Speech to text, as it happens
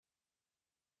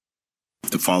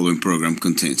following program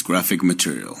contains graphic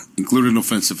material, including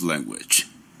offensive language.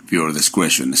 Viewer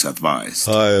discretion is advised.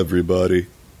 Hi, everybody.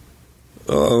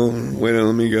 Wait,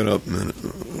 let me get up a minute.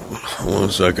 1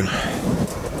 second.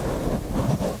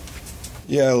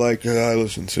 Yeah, I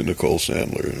listen to Nicole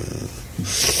Sandler.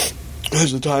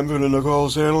 Is it time for the Nicole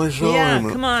Sandler show? Yeah,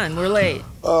 come on, we're late.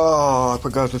 Oh, I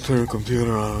forgot to turn the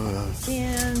computer on.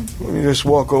 Dan. Let me just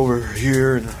walk over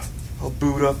here and I'll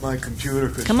boot up my computer.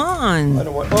 Come on. I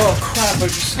don't want. Oh, crap.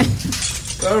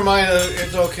 Never mind.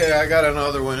 It's okay. I got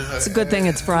another one. It's a good thing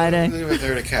it's Friday. Leave it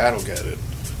there. The cat will get it.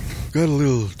 Got a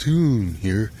little tune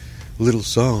here. A little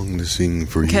song to sing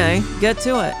for you. Okay, get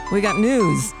to it. We got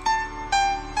news.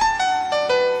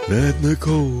 That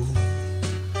Nicole,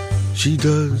 she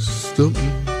does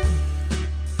something.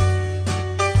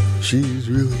 She's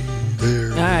really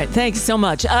there. All right, thanks so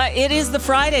much. It is the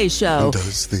Friday show.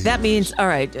 Does things. That means, all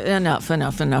right, enough.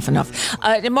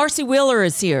 Marcy Wheeler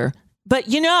is here. But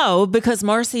because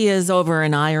Marcy is over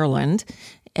in Ireland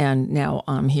and now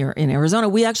I'm here in Arizona,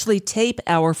 we actually tape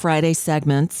our Friday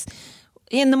segments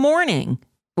in the morning.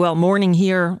 Well, morning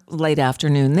here, late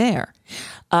afternoon there.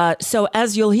 So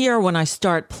as you'll hear when I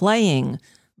start playing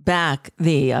back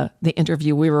the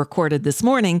interview we recorded this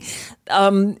morning,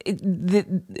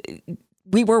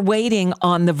 we were waiting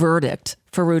on the verdict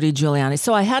for Rudy Giuliani.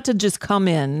 So I had to just come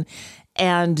in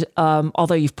and,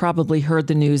 although you've probably heard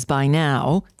the news by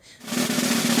now,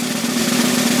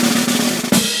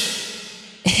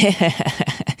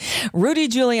 Rudy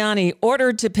Giuliani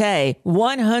ordered to pay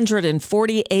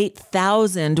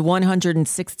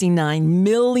 $148,169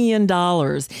 million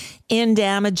in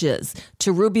damages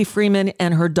to Ruby Freeman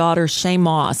and her daughter, Shay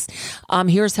Moss.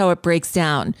 Here's how it breaks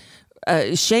down.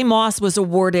 Shay Moss was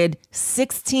awarded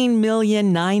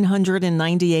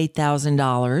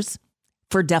 $16,998,000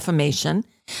 for defamation.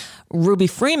 Ruby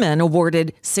Freeman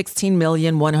awarded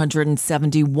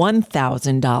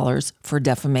 $16,171,000 for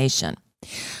defamation.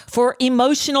 For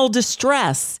emotional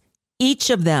distress,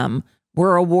 each of them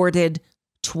were awarded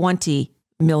 $20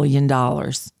 million.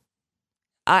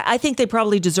 I think they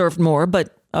probably deserved more,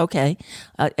 but okay.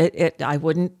 I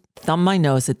wouldn't thumb my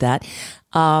nose at that.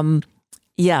 For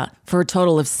a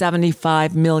total of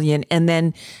 $75 million. And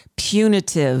then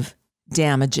punitive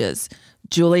damages.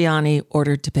 Giuliani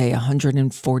ordered to pay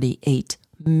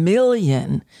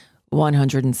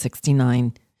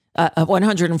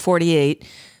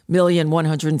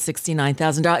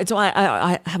 $148,169,000. So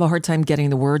I have a hard time getting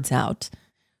the words out.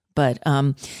 But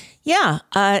and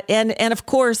of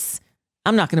course,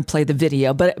 I'm not going to play the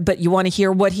video, but you want to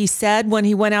hear what he said when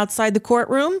he went outside the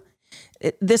courtroom?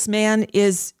 This man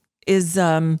is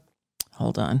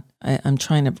hold on. I'm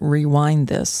trying to rewind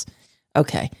this.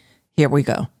 Okay, here we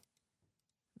go.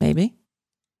 Maybe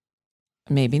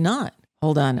not.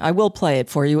 Hold on. I will play it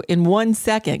for you in 1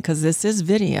 second because this is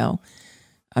video.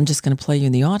 I'm just going to play you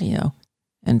the audio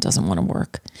and it doesn't want to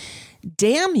work.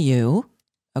 Damn you.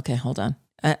 Okay, hold on.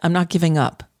 I'm not giving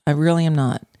up. I really am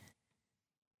not.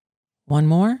 One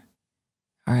more.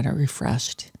 All right, I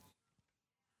refreshed.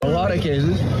 A lot of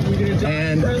cases.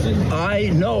 And I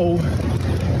know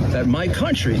that my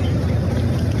country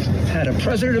had a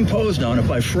president imposed on it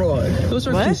by fraud. Those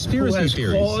are conspiracy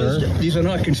theories, sir. These are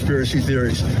not conspiracy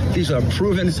theories. These are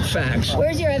proven facts.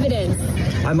 Where's your evidence?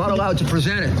 I'm not allowed to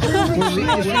present it. You see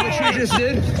what she just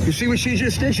did? You see what she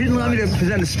just did? She didn't allow me to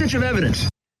present a stitch of evidence.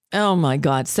 Oh my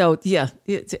God! So yeah,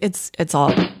 it's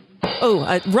all.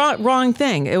 Oh, wrong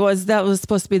thing. That was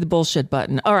supposed to be the bullshit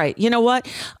button. All right, you know what?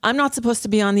 I'm not supposed to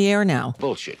be on the air now.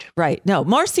 Bullshit. Right? No,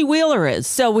 Marcy Wheeler is.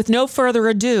 So with no further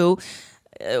ado,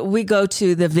 we go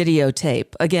to the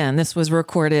videotape. Again, this was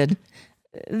recorded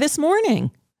this morning.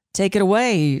 Take it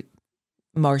away,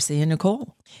 Marcy and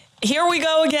Nicole. Here we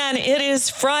go again. It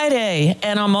is Friday,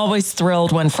 and I'm always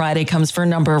thrilled when Friday comes for a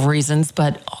number of reasons,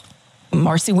 but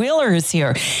Marcy Wheeler is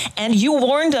here. And you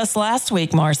warned us last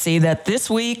week, Marcy, that this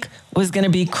week was going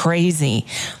to be crazy.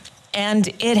 And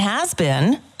it has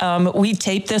been. We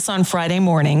tape this on Friday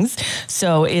mornings.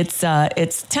 So it's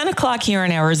 10 o'clock here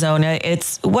in Arizona.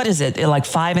 It's, what is it, like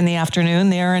 5 in the afternoon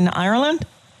there in Ireland?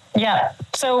 Yeah.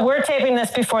 So we're taping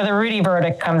this before the Rudy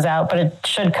verdict comes out, but it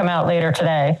should come out later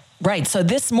today. Right. So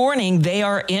this morning they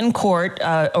are in court,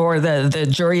 or the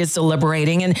jury is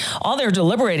deliberating, and all they're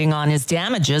deliberating on is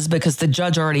damages because the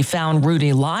judge already found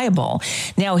Rudy liable.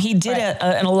 Now, he did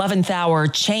an 11th hour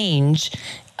change.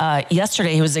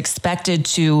 Yesterday, he was expected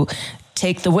to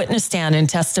take the witness stand and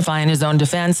testify in his own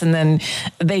defense. And then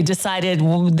they decided,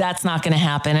 well, that's not going to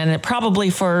happen. And it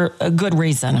probably for a good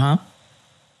reason, huh?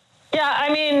 Yeah, I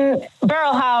mean,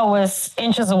 Beryl Howe was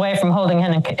inches away from holding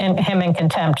him in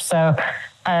contempt. So,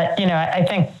 I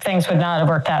think things would not have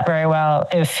worked out very well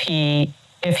if he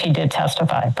if he did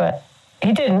testify, but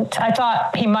he didn't. I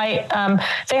thought he might.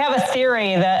 They have a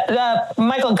theory that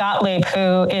Michael Gottlieb,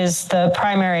 who is the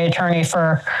primary attorney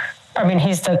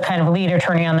he's the kind of lead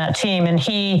attorney on that team. And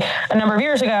he, a number of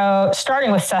years ago,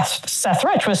 starting with Seth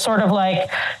Rich, was sort of like,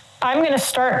 I'm going to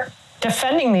start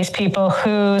defending these people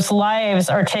whose lives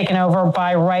are taken over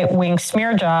by right-wing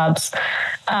smear jobs.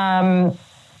 And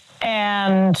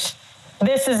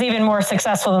this is even more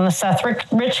successful than the Seth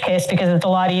Rich case because it's a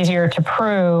lot easier to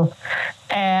prove.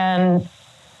 And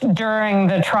during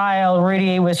the trial,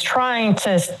 Rudy was trying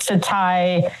to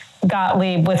tie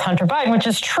Gottlieb with Hunter Biden, which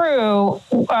is true.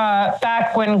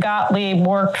 Back when Gottlieb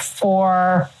worked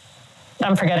for,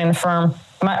 I'm forgetting the firm.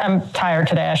 I'm tired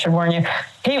today, I should warn you.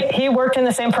 He worked in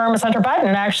the same firm as Hunter Biden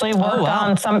and actually worked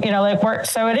on some,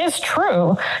 so it is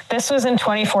true. This was in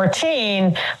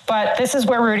 2014, but this is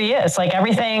where Rudy is. Like,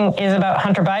 everything is about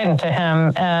Hunter Biden to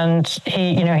him. And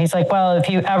he's like, well, if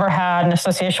you ever had an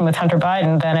association with Hunter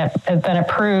Biden, then it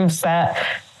proves that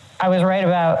I was right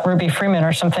about Ruby Freeman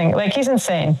or something. Like, he's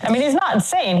insane. I mean, he's not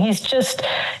insane.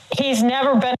 He's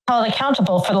never been held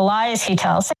accountable for the lies he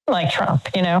tells, same like Trump,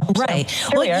 Right.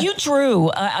 So, well, you drew,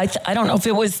 I don't know if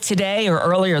it was today or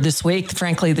earlier this week.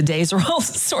 Frankly, the days are all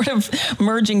sort of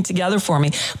merging together for me.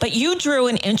 But you drew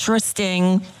an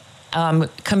interesting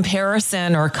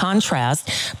comparison or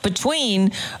contrast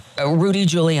between Rudy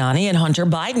Giuliani and Hunter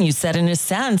Biden. You said, in a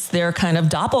sense, they're kind of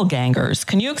doppelgangers.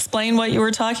 Can you explain what you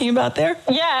were talking about there?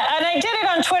 Yeah, and I did it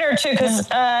on Twitter too, because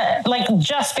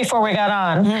just before we got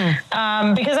on,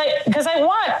 because I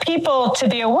want people to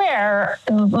be aware,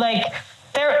 like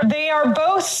they are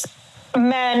both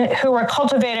men who were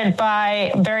cultivated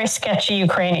by very sketchy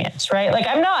Ukrainians, right? Like,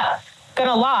 I'm not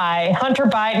gonna lie, Hunter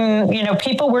Biden,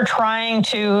 people were trying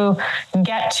to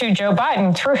get to Joe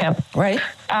Biden through him. Right.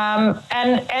 And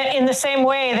in the same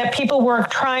way that people were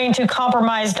trying to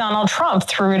compromise Donald Trump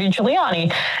through Rudy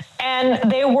Giuliani.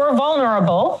 And they were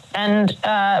vulnerable, and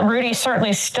Rudy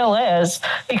certainly still is,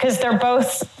 because they're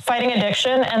both fighting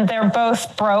addiction and they're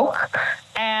both broke.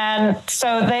 And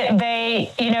so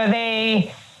there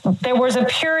was a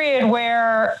period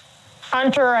where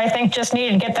Hunter, I think, just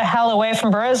needed to get the hell away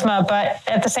from Burisma, but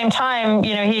at the same time,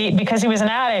 because he was an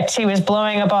addict, he was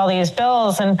blowing up all these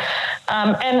bills, and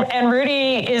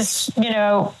Rudy is,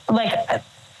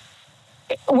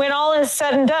 when all is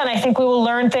said and done, I think we will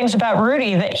learn things about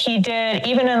Rudy that he did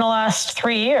even in the last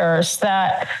 3 years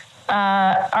that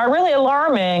are really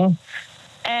alarming.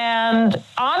 And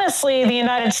honestly, the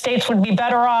United States would be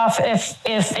better off if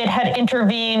it had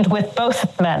intervened with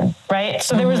both men, right?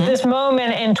 So there was this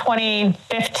moment in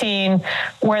 2015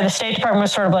 where the State Department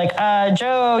was sort of like,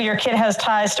 Joe, your kid has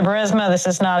ties to Burisma. This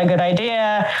is not a good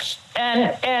idea.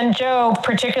 And Joe,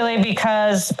 particularly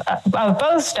because of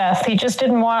Bo's death, he just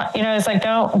didn't want, it's like,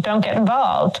 don't get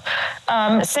involved.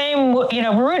 Same,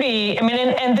 Rudy,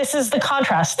 and this is the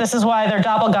contrast. This is why they're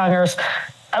doppelgangers.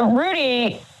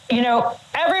 Rudy,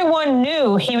 everyone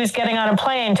knew he was getting on a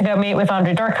plane to go meet with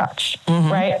Andrei Derkach,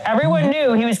 right? Everyone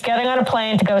knew he was getting on a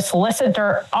plane to go solicit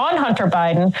dirt on Hunter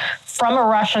Biden from a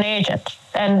Russian agent.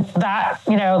 And that,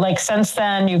 since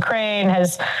then, Ukraine,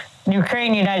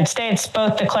 United States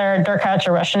both declared Derkach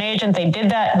a Russian agent. They did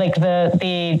that,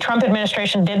 the Trump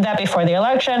administration did that before the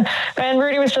election. And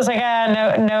Rudy was just like,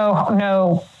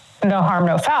 no harm,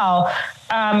 no foul.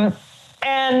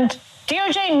 And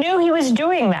DOJ knew he was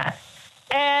doing that.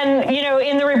 And,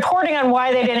 in the reporting on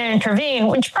why they didn't intervene,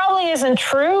 which probably isn't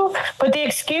true, but the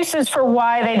excuses for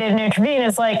why they didn't intervene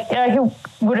is like, he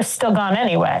would have still gone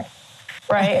anyway,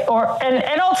 right?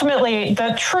 And ultimately,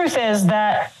 the truth is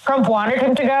that Trump wanted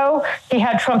him to go. He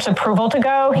had Trump's approval to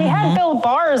go. He had Bill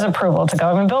Barr's approval to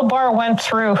go. Bill Barr went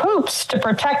through hoops to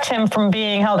protect him from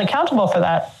being held accountable for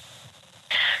that.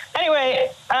 Anyway,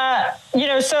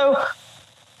 so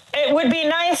it would be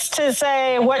nice to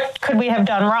say, what could we have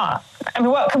done wrong?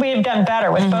 What could we have done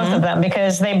better with both of them?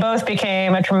 Because they both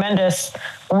became a tremendous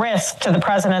risk to the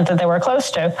president that they were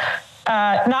close to.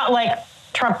 Not like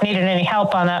Trump needed any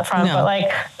help on that front, no.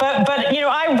 but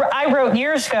I wrote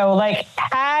years ago,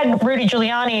 had Rudy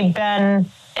Giuliani been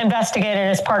investigated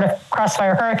as part of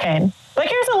Crossfire Hurricane,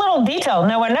 here's a little detail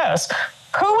no one knows.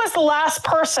 Who was the last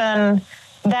person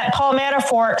that Paul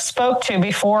Manafort spoke to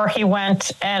before he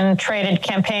went and traded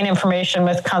campaign information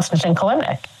with Konstantin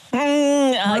Kilimnik?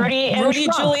 Rudy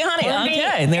Giuliani.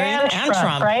 Okay, and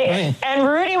Trump, right? And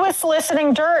Rudy was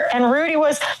soliciting dirt, and Rudy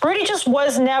just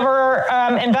was never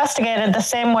investigated the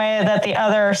same way that the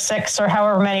other 6 or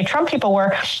however many Trump people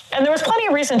were. And there was plenty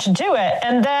of reason to do it.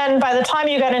 And then by the time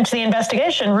you got into the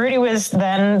investigation, Rudy was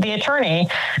then the attorney,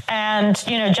 and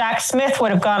Jack Smith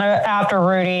would have gone after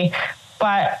Rudy.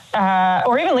 but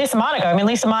or even Lisa Monaco. I mean,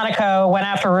 Lisa Monaco went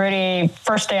after Rudy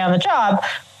first day on the job,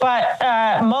 but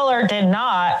Mueller did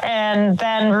not. And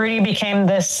then Rudy became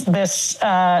this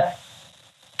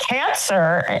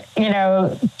cancer,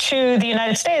 to the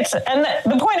United States. And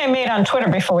the point I made on Twitter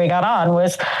before we got on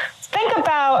was, think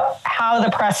about how the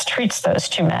press treats those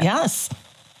two men. Yes.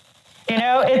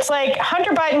 It's like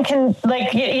Hunter Biden can,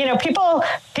 people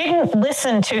didn't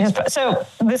listen to his. So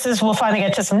we'll finally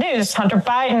get to some news. Hunter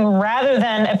Biden, rather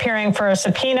than appearing for a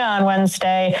subpoena on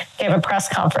Wednesday, gave a press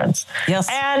conference. Yes.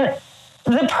 And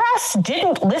the press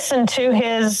didn't listen to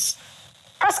his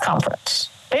press conference.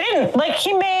 They didn't.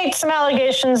 He made some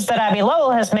allegations that Abby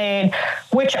Lowell has made,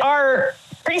 which are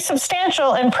pretty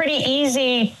substantial and pretty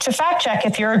easy to fact check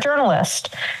if you're a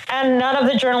journalist. And none of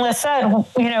the journalists said,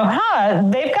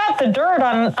 they've got the dirt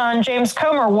on James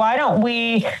Comer. Why don't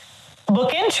we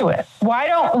look into it? Why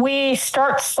don't we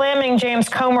start slamming James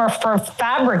Comer for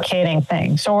fabricating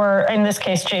things? Or in this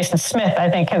case, Jason Smith, I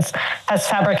think, has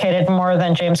fabricated more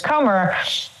than James Comer.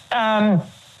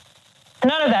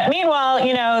 None of that. Meanwhile,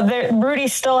 Rudy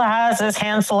still has his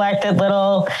hand-selected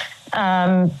little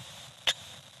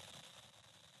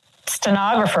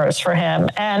stenographers for him,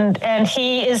 and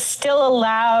he is still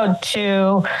allowed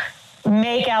to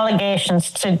make allegations,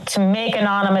 to make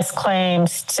anonymous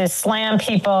claims, to slam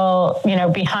people,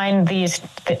 behind these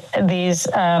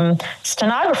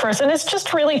stenographers, and it's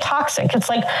just really toxic. It's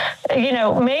like,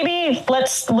 maybe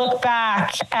let's look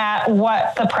back at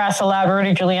what the press allowed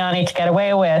Rudy Giuliani to get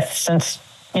away with since.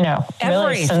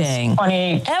 Really since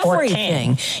 2014.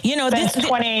 Everything. Since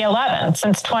 2011,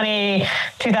 since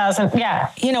 2000. Yeah.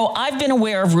 I've been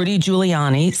aware of Rudy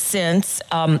Giuliani since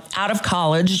out of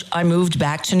college. I moved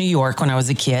back to New York when I was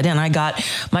a kid, and I got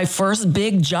my first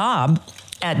big job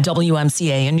at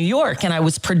WMCA in New York, and I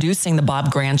was producing the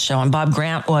Bob Grant show, and Bob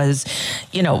Grant was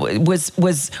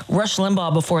Rush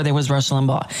Limbaugh before there was Rush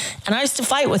Limbaugh, and I used to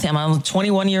fight with him. I was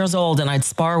 21 years old, and I'd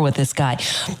spar with this guy.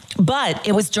 But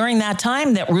it was during that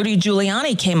time that Rudy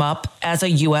Giuliani came up as a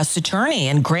U.S. attorney,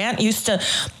 and Grant used to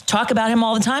talk about him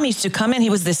all the time. He used to come in.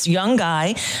 He was this young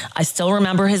guy. I still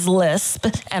remember his lisp,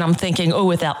 and I'm thinking,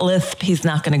 with that lisp, he's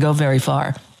not going to go very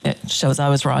far. It shows I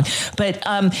was wrong. But,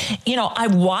 I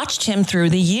watched him through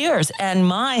the years, and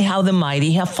how the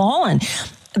mighty have fallen.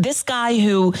 This guy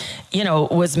who,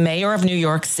 was mayor of New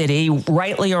York City,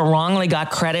 rightly or wrongly got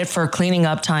credit for cleaning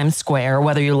up Times Square,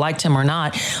 whether you liked him or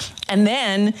not. And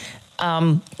then,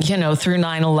 through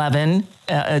 9/11,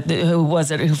 who was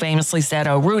it who famously said,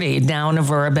 Rudy, noun, a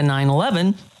verb, in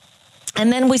 9/11. And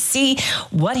then we see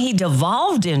what he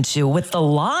devolved into with the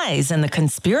lies and the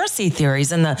conspiracy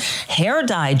theories and the hair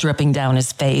dye dripping down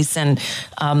his face and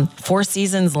Four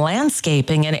Seasons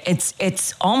landscaping. And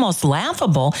it's almost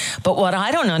laughable. But what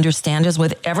I don't understand is,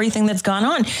 with everything that's gone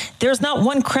on, there's not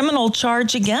one criminal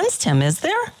charge against him, is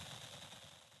there?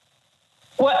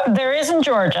 Well, there is in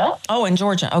Georgia. Oh, in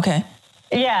Georgia. Okay.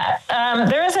 Yeah,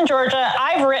 there is in Georgia.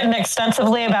 I've written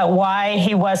extensively about why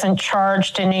he wasn't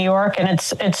charged in New York, and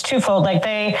it's twofold.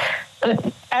 SDNY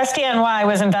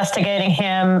was investigating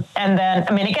him, and then,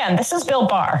 again, this is Bill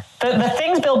Barr. The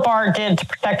things Bill Barr did to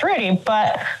protect Rudy,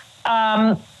 but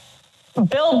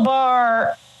Bill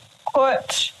Barr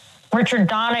put Richard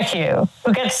Donahue,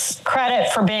 who gets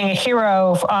credit for being a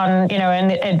hero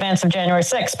in advance of January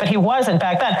 6th, but he wasn't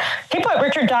back then. He put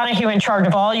Richard Donahue in charge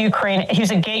of all Ukraine. He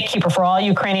was a gatekeeper for all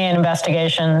Ukrainian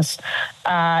investigations.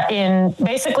 In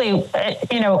basically,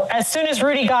 as soon as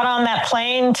Rudy got on that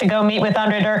plane to go meet with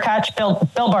Andrei Derkach,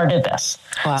 Bill Barr did this.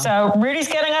 Wow. So Rudy's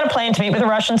getting on a plane to meet with a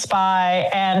Russian spy,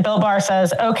 and Bill Barr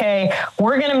says, okay,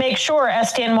 we're going to make sure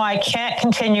SDNY can't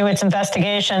continue its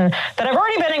investigation that I've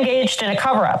already been engaged in a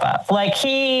cover-up of.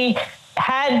 He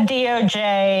had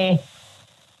DOJ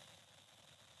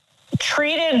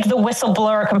treated the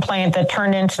whistleblower complaint that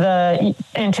turned into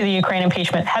the Ukraine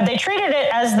impeachment. Had they treated it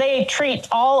as they treat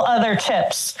all other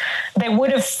tips, they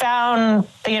would have found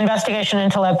the investigation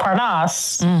into Lev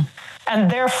Parnas.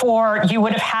 And therefore, you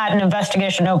would have had an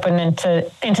investigation open into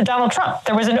Donald Trump.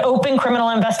 There was an open criminal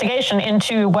investigation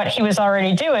into what he was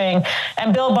already doing.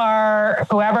 And Bill Barr,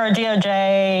 whoever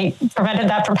DOJ, prevented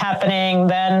that from happening,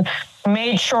 then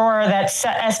made sure that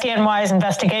SDNY's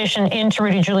investigation into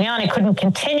Rudy Giuliani couldn't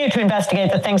continue to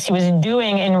investigate the things he was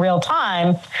doing in real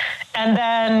time. And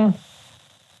then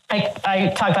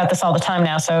I talk about this all the time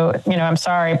now, so, I'm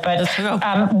sorry. But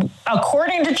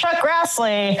according to Chuck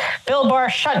Grassley, Bill Barr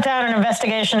shut down an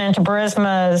investigation into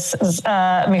Burisma's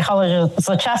Mikhail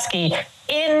Zlochevsky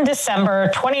in December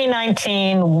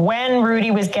 2019 when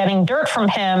Rudy was getting dirt from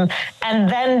him. And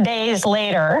then days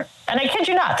later, and I kid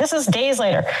you not, this is days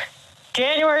later,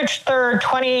 January 3rd,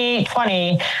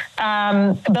 2020,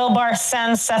 Bill Barr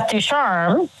sends Seth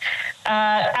Ducharme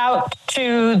out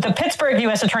to the Pittsburgh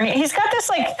U.S. attorney. He's got this,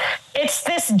 it's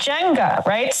this Jenga,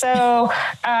 right? So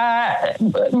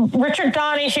Richard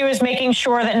Donahue is making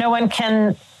sure that no one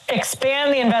can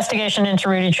expand the investigation into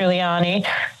Rudy Giuliani.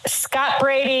 Scott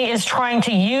Brady is trying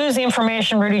to use the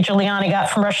information Rudy Giuliani got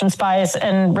from Russian spies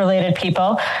and related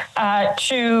people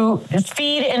to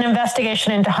feed an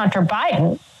investigation into Hunter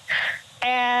Biden.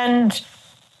 And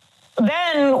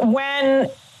then when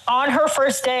on her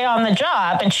first day on the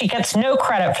job, and she gets no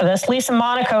credit for this, Lisa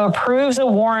Monaco approves a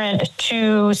warrant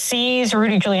to seize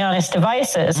Rudy Giuliani's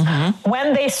devices.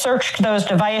 When they searched those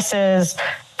devices,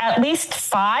 at least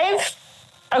 5,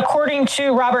 according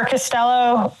to Robert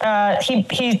Costello,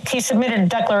 he submitted a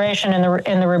declaration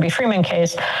in the Ruby Freeman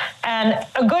case, and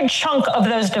a good chunk of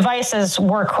those devices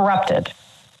were corrupted.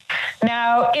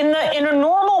 Now, in a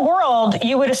normal world,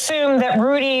 you would assume that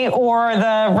Rudy or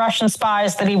the Russian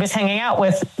spies that he was hanging out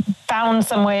with found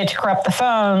some way to corrupt the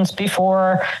phones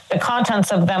before the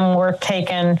contents of them were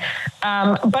taken.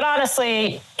 But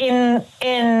honestly, in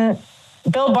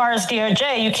Bill Barr's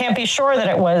DOJ, you can't be sure that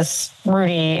it was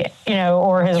Rudy,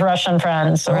 or his Russian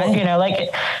friends, or in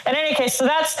any case. So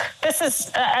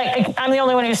I'm the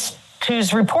only one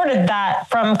who's reported that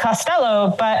from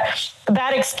Costello, but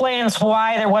that explains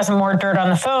why there wasn't more dirt on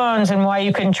the phones and why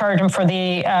you couldn't charge him for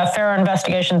the FARA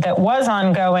investigation that was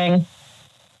ongoing.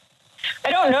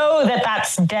 I don't know that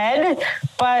that's dead,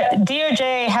 but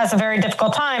DOJ has a very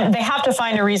difficult time. They have to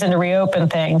find a reason to reopen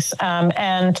things.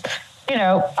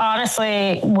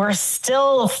 Honestly, we're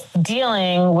still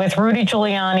dealing with Rudy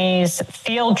Giuliani's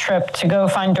field trip to go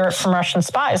find dirt from Russian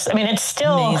spies. I mean, it's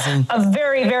still a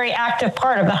very, very active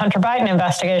part of the Hunter Biden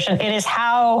investigation. It is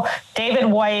how David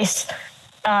Weiss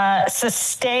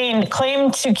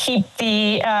claimed to keep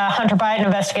the Hunter Biden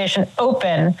investigation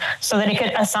open so that he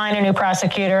could assign a new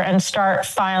prosecutor and start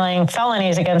filing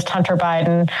felonies against Hunter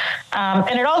Biden.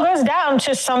 And it all goes down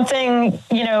to something,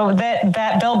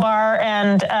 that Bill Barr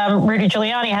and Rudy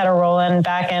Giuliani had a role in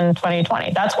back in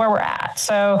 2020. That's where we're at.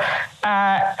 So, the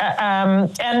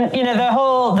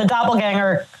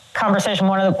doppelganger conversation,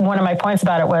 one of my points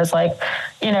about it was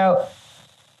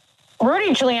Rudy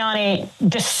Giuliani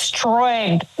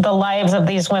destroyed the lives of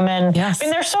these women. Yes. I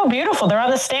mean, they're so beautiful. They're on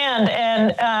the stand,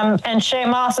 and Shay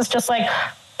Moss is just like,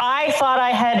 I thought I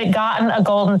had gotten a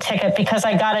golden ticket because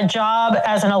I got a job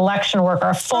as an election worker,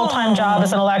 a full-time job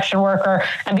as an election worker,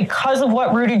 and because of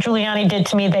what Rudy Giuliani did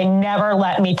to me, they never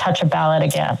let me touch a ballot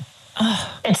again.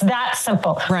 It's that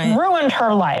simple. Right. Ruined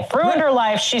her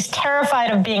life. She's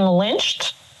terrified of being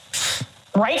lynched,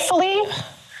 rightfully,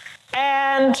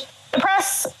 and the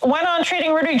press went on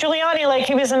treating Rudy Giuliani like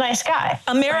he was a nice guy.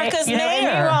 America's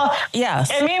mayor.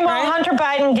 And meanwhile, Hunter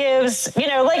Biden gives,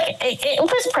 it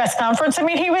was a press conference. I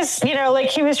mean, he was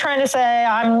trying to say,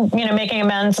 I'm, making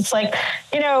amends. It's like,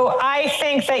 I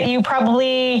think that you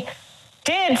probably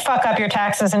did fuck up your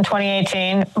taxes in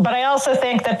 2018, but I also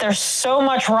think that there's so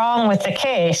much wrong with the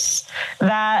case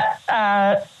that,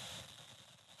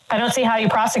 I don't see how you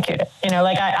prosecute it.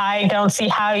 I don't see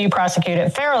how you prosecute it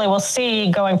fairly. We'll see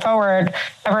going forward.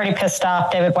 I've already pissed off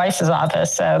David Weiss's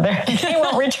office, so they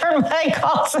won't return my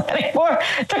calls anymore.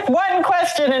 Took one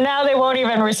question, and now they won't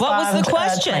even respond. What was the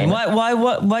question?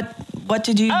 What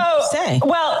did you say?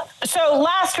 Well, so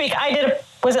last week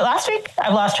was it last week?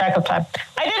 I've lost track of time.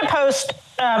 I did a post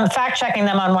fact-checking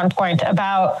them on one point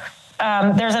about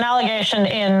there's an allegation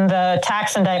in the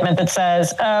tax indictment that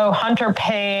says, Hunter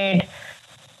paid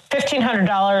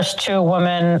 $1,500 to a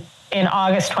woman in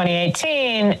August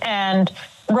 2018 and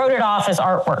wrote it off as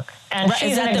artwork. And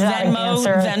she's an exotic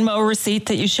dancer. Venmo receipt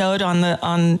that you showed on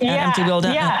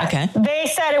Emptywheel? Yeah. Okay. They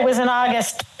said it was an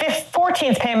August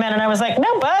 14th payment, and I was like,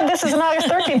 no, bud, this is an August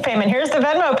 13th payment. Here's the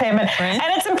Venmo payment. Right.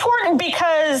 And it's important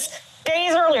because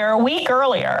a week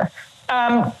earlier,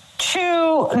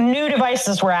 2 new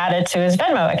devices were added to his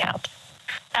Venmo account.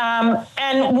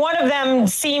 And one of them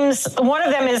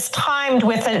is timed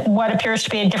with what appears to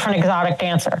be a different exotic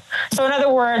dancer. So in other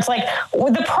words,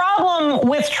 the problem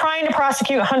with trying to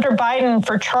prosecute Hunter Biden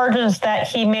for charges that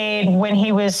he made when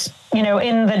he was,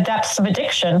 in the depths of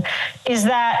addiction is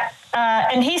that,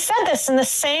 and he said this in the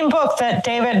same book that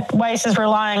David Weiss is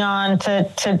relying on to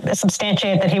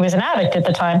substantiate that he was an addict at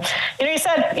the time. He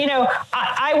said,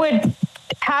 I would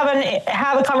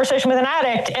have a conversation with an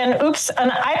addict and oops, an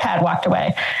iPad walked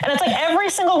away. And it's like every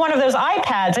single one of those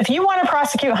iPads, if you want to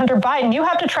prosecute Hunter Biden, you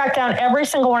have to track down every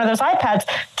single one of those iPads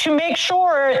to make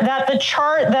sure that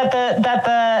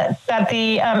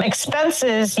the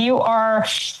expenses you are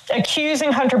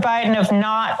accusing Hunter Biden of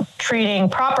not treating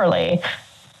properly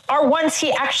are ones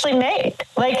he actually made.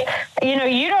 Like, you know,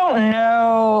 you don't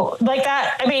know like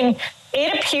that. I mean,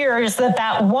 it appears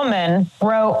that woman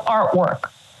wrote artwork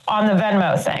on the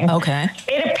Venmo thing. Okay.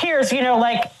 It appears, you know,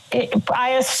 like,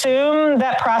 I assume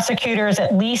that prosecutors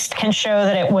at least can show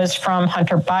that it was from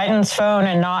Hunter Biden's phone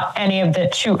and not any of the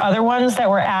two other ones that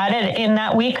were added in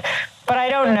that week. But I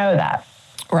don't know that.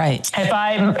 Right. If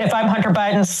I'm Hunter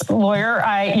Biden's lawyer,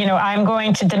 I'm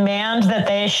going to demand that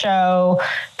they show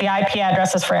the IP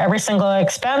addresses for every single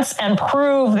expense and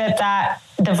prove that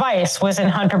device was in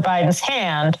Hunter Biden's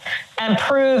hand and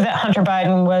prove that Hunter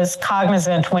Biden was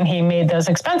cognizant when he made those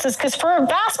expenses. Because for a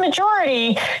vast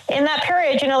majority in that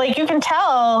period, you know, like you can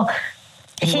tell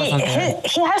he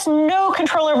has no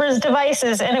control over his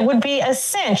devices, and it would be a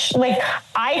cinch. Like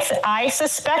I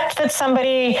suspect that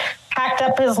somebody packed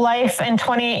up his life in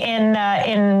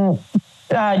January,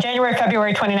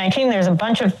 February 2019. There's a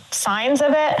bunch of signs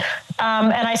of it.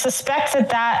 And I suspect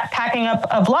that packing up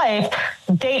of life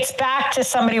dates back to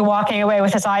somebody walking away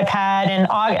with his iPad in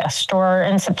August or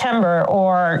in September,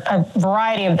 or a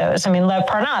variety of those. I mean, Lev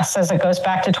Parnas says it goes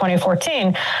back to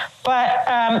 2014. But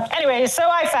anyway, so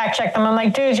I fact checked them. I'm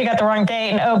like, dudes, you got the wrong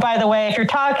date. And oh, by the way, if you're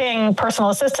talking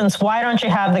personal assistance, why don't you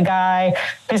have the guy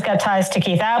who's got ties to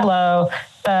Keith Abloh,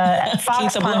 the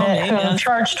Fox pundit who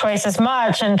charged twice as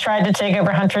much and tried to take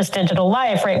over Hunter's digital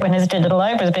life right when his digital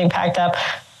life was being packed up.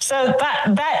 So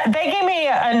that they gave me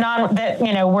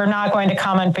we're not going to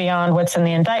comment beyond what's in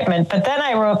the indictment. But then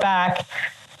I wrote back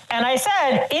and I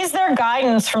said, is there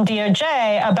guidance from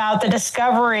DOJ about the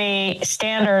discovery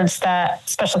standards that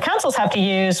special counsels have to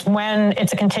use when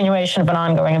it's a continuation of an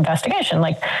ongoing investigation?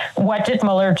 Like, what did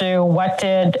Mueller do? What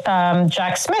did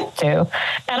Jack Smith do?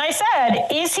 And I said,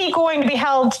 is he going to be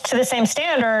held to the same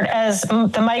standard as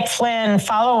the Mike Flynn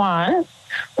follow-on,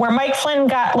 where Mike Flynn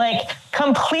got like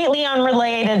completely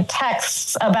unrelated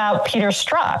texts about Peter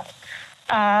Strzok?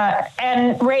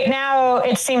 And right now,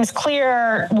 it seems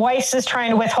clear Weiss is trying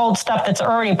to withhold stuff that's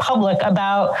already public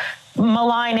about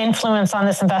malign influence on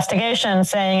this investigation,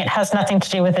 saying it has nothing to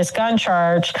do with this gun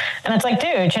charge. And it's like,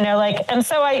 dude, you know, like, and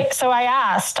so I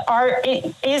asked,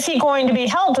 is he going to be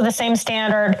held to the same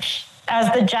standard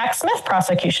as the Jack Smith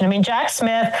prosecution? I mean, Jack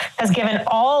Smith has given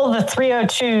all the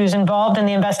 302s involved in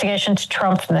the investigation to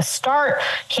Trump from the start.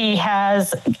 He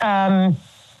has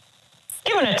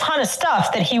given a ton of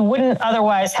stuff that he wouldn't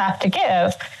otherwise have to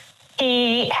give.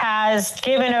 He has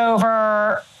given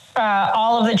over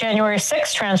all of the January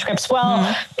 6th transcripts.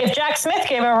 Well, if Jack Smith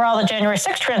gave over all the January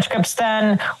 6th transcripts,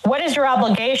 then what is your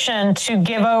obligation to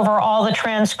give over all the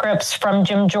transcripts from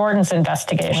Jim Jordan's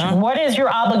investigation? Wow. What is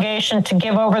your obligation to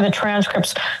give over the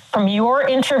transcripts from your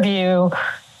interview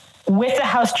with the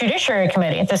House Judiciary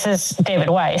Committee? This is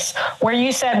David Weiss, where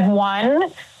you said,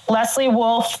 one, Leslie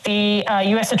Wolf, the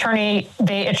U.S. attorney,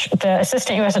 the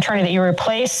assistant U.S. attorney that you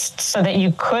replaced so that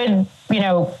you could, you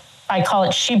know, I call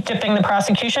it sheep dipping the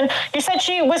prosecution. You said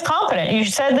she was competent. You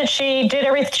said that she did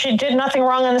everything. She did nothing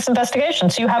wrong in this investigation.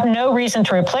 So you have no reason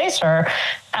to replace her.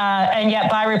 And yet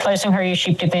by replacing her, you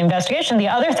sheep dip the investigation. The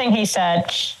other thing he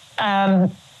said,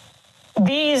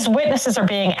 these witnesses are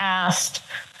being asked,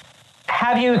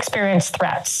 have you experienced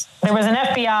threats? There was an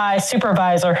FBI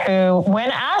supervisor who, when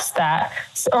asked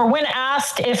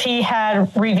if he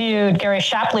had reviewed Gary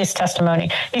Shapley's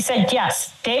testimony, he said,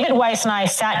 yes, David Weiss and I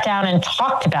sat down and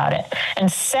talked about it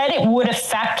and said it would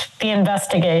affect the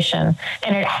investigation.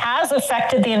 And it has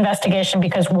affected the investigation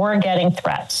because we're getting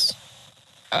threats.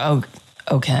 Oh,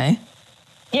 okay.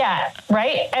 Yeah,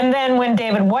 right. And then when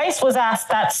David Weiss was asked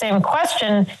that same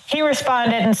question, he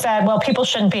responded and said, well, people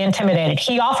shouldn't be intimidated.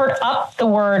 He offered up the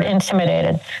word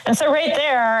intimidated. And so right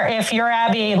there, if you're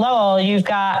Abby Lowell, you've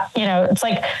got, you know, it's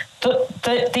like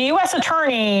the U.S.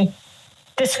 attorney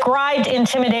described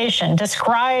intimidation,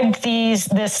 described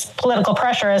this political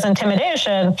pressure as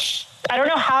intimidation. I don't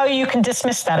know how you can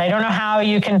dismiss that. I don't know how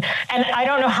you can, and I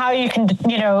don't know how you can,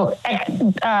 you know,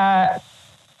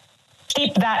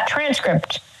 keep that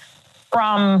transcript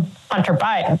from Hunter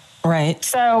Biden. Right.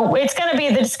 So it's going to be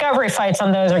the discovery fights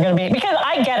on those are going to be, because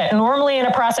I get it. Normally in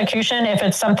a prosecution, if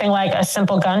it's something like a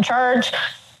simple gun charge,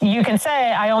 you can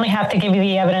say, I only have to give you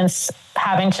the evidence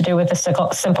having to do with the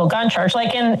simple gun charge.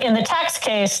 Like in the tax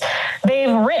case,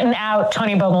 they've written out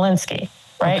Tony Bobulinski,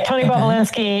 right? Okay. Tony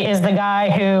Bobulinski is the guy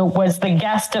who was the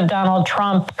guest of Donald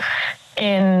Trump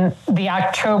in the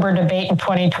October debate in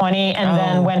 2020, and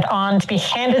then went on to be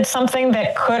handed something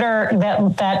that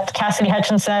that Cassidy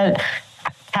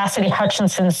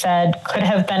Hutchinson said could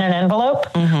have been an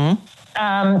envelope.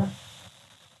 Mm-hmm.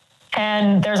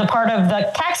 And there's a part of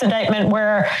the tax indictment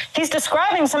where he's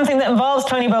describing something that involves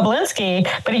Tony Bobulinski,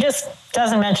 but he just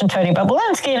doesn't mention Tony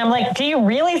Bobulinski. And I'm like, do you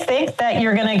really think that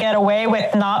you're going to get away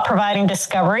with not providing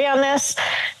discovery on this?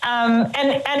 And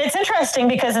it's interesting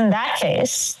because in that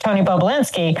case, Tony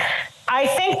Bobulinski, I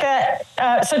think that,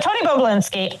 so Tony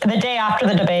Bobulinski, the day after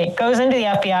the debate, goes into the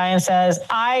FBI and says,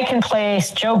 I can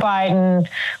place Joe Biden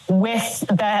with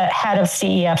the head of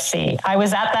CEFC. I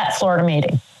was at that Florida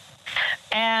meeting.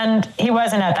 And he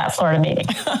wasn't at that Florida meeting.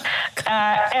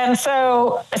 And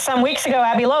so some weeks ago,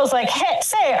 Abby Lowe was like,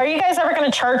 hey, are you guys ever going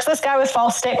to charge this guy with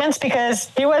false statements? Because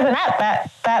he wasn't at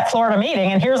that Florida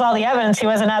meeting. And here's all the evidence he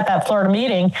wasn't at that Florida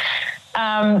meeting.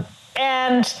 And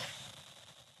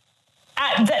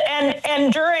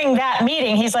during that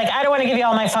meeting, he's like, I don't want to give you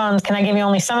all my phones. Can I give you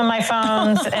only some of my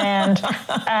phones? And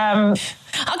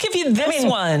I'll give you this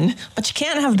one, but you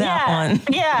can't have that one.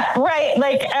 Yeah, right.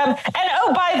 Like, and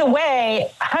oh, by the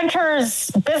way, Hunter's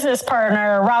business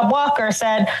partner, Rob Walker,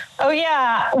 said, oh,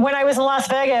 yeah, when I was in Las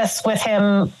Vegas with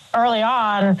him early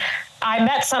on, I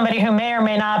met somebody who may or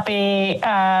may not be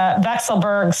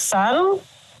Vexelberg's son,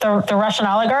 the Russian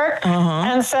oligarch.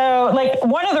 And so, like,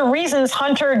 one of the reasons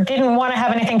Hunter didn't want to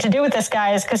have anything to do with this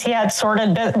guy is because he had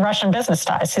sordid Russian business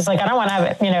ties. He's like, I don't want to have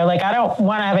it, I don't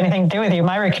want to have anything to do with you.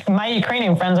 My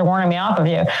Ukrainian friends are warning me off of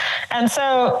you. And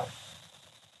so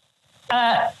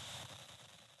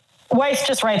Weiss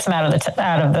just writes him out of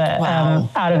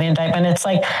the indictment. It's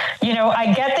like,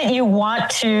 I get that you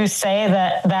want to say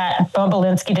that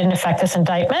Bobulinski didn't affect this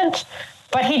indictment,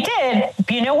 but he did.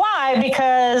 You know why?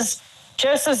 Because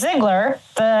Joseph Ziegler,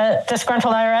 the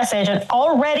disgruntled IRS agent,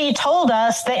 already told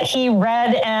us that he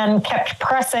read and kept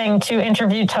pressing to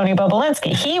interview Tony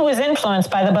Bobulinski. He was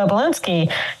influenced by the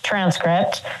Bobulinski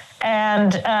transcript.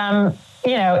 And,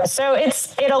 so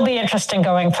it'll be interesting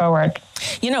going forward.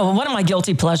 One of my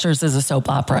guilty pleasures is a soap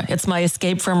opera. It's my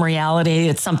escape from reality.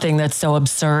 It's something that's so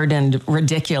absurd and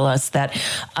ridiculous that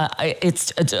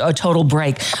it's a total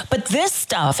break. But this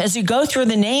stuff, as you go through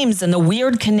the names and the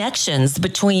weird connections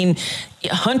between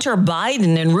Hunter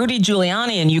Biden and Rudy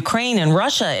Giuliani and Ukraine and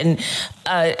Russia and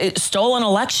stolen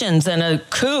elections and a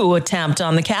coup attempt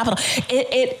on the Capitol,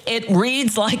 it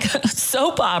reads like a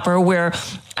soap opera where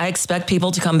I expect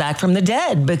people to come back from the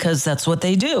dead because that's what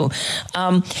they do.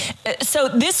 So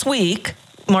this week,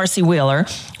 Marcy Wheeler,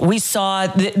 we saw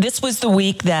this was the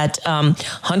week that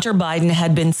Hunter Biden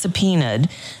had been subpoenaed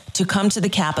to come to the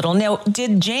Capitol. Now,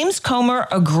 did James Comer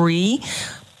agree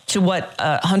to what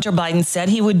Hunter Biden said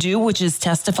he would do, which is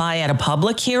testify at a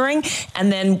public hearing?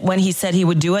 And then when he said he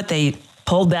would do it, they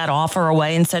pulled that offer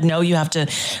away and said, no, you have to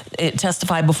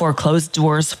testify before closed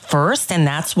doors first. And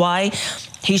that's why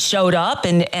he showed up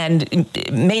and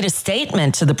made a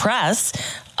statement to the press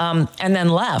and then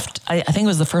left. I think it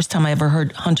was the first time I ever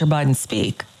heard Hunter Biden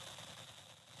speak.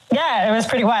 Yeah, it was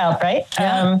pretty wild, right?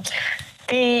 Yeah.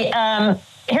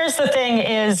 Here's the thing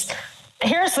is,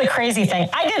 here's the crazy thing.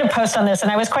 I did a post on this and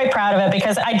I was quite proud of it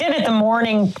because I did it the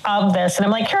morning of this. And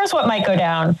I'm like, here's what might go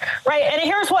down, right? And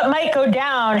here's what might go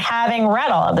down having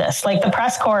read all of this. Like the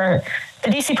press corps, the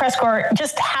DC press corps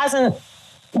just hasn't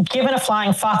given a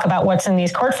flying fuck about what's in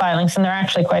these court filings. And they're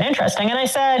actually quite interesting. And I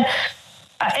said,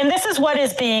 and this is what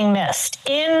is being missed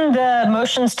in the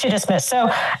motions to dismiss. So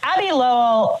Abby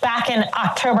Lowell back in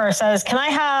October says, can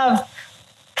I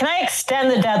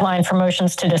extend the deadline for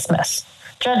motions to dismiss?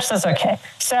 Judge says, okay.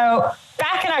 So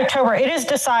back in October, it is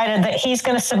decided that he's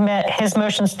going to submit his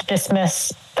motions to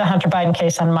dismiss the Hunter Biden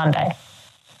case on Monday.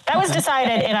 That was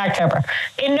decided in October.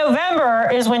 In November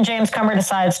is when James Comer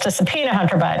decides to subpoena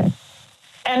Hunter Biden.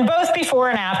 And both before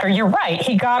and after, you're right,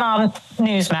 he got on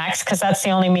Newsmax because that's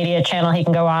the only media channel he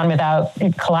can go on without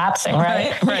collapsing,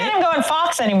 right? He can't even go on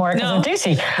Fox anymore because of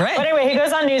Ducey. Right. But anyway, he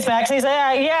goes on Newsmax and he's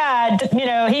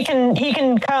like, he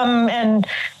can come and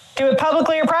do it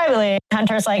publicly or privately.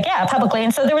 Hunter's like, yeah, publicly.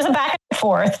 And so there was a back and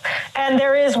forth, and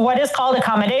there is what is called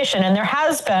accommodation. And there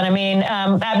has been,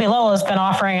 Abby Lowell has been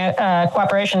offering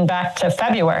cooperation back to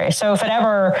February. So if it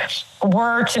ever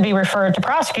were to be referred to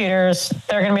prosecutors,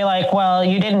 they're going to be like, well,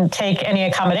 you didn't take any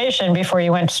accommodation before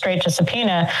you went straight to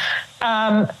subpoena.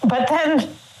 But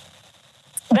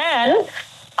then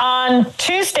on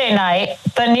Tuesday night,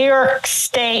 the New York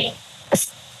State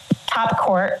top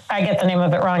court, I get the name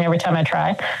of it wrong every time I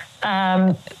try.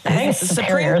 I think it's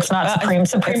Superior. It's not Supreme.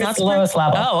 Supreme is the lowest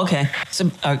level. Oh, okay.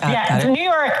 New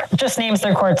York just names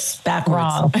their courts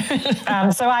wrong.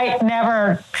 So I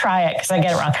never try it because I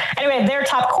get it wrong. Anyway, their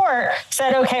top court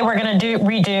said, okay, we're going to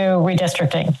redo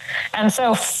redistricting. And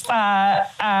so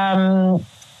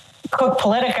Cook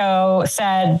Politico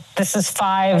said this is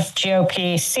 5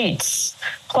 GOP seats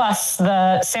plus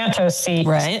the Santos seat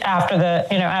after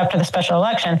the special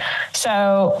election.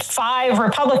 So 5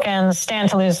 Republicans stand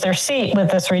to lose their seat with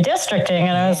this redistricting.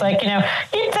 And I was like,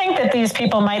 you'd think that these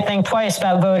people might think twice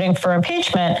about voting for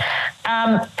impeachment.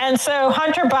 And so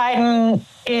Hunter Biden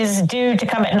is due to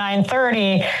come at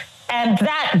 9:30. And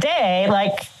that day,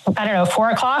 4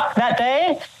 o'clock that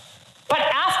day, but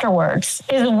afterwards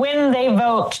is when they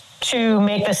vote to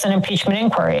make this an impeachment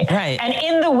inquiry. Right. And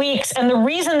in the weeks, and the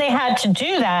reason they had to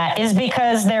do that is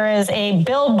because there is a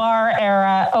Bill Barr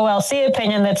era OLC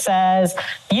opinion that says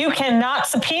you cannot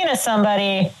subpoena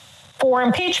somebody for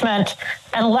impeachment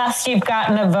unless you've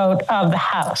gotten a vote of the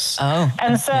House. Oh.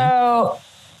 And so...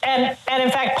 And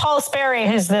in fact, Paul Sperry,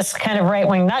 who's this kind of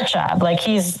right-wing nutjob,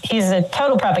 he's a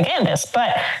total propagandist,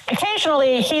 but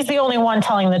occasionally he's the only one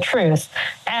telling the truth.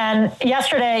 And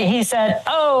yesterday he said,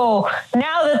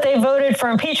 now that they voted for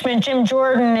impeachment, Jim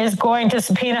Jordan is going to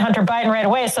subpoena Hunter Biden right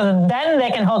away, so then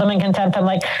they can hold him in contempt. I'm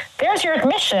like, there's your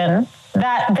admission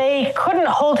that they couldn't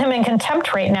hold him in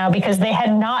contempt right now because they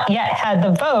had not yet had the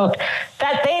vote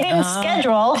that they didn't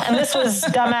schedule. And this was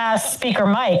dumbass Speaker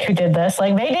Mike who did this.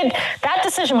 That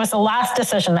decision was the last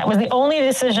decision. That was the only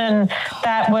decision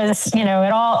that was,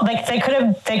 at all. They could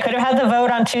have had the vote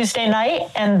on Tuesday night,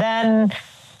 and then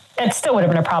it still would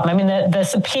have been a problem. I mean, the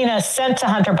subpoena sent to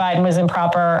Hunter Biden was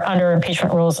improper under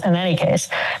impeachment rules in any case.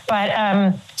 But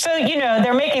so,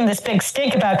 they're making this big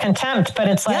stink about contempt, but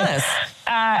it's like,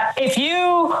 if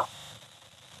you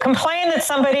complain that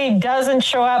somebody doesn't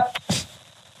show up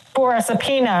for a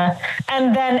subpoena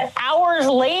and then hours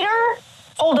later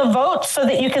hold a vote so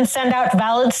that you can send out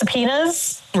valid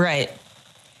subpoenas. Right.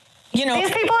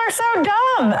 These people are so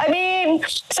dumb. I mean,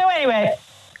 so anyway,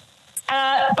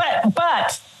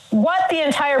 but what the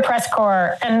entire press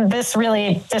corps, and this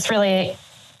really,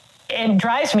 it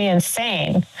drives me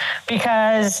insane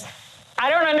because I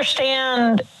don't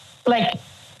understand,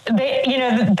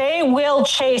 they will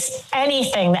chase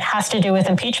anything that has to do with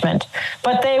impeachment,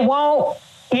 but they won't,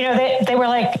 they were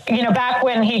like, back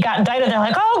when he got indicted, they're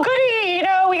like, oh, goody,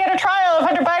 we got a trial of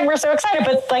Hunter Biden. We're so excited.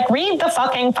 But read the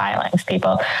fucking filings,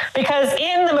 people, because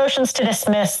in the motions to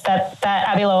dismiss that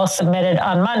Abby Lowell submitted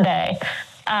on Monday,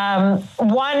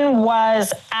 one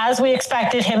was, as we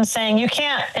expected, him saying, you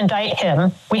can't indict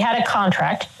him. We had a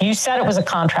contract. You said it was a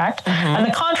contract. And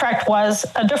the contract was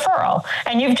a deferral.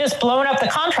 And you've just blown up the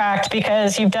contract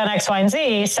because you've done X, Y, and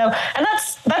Z. So, and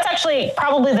that's actually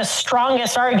probably the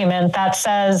strongest argument that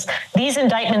says these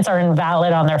indictments are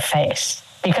invalid on their face.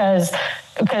 Because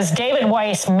David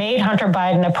Weiss made Hunter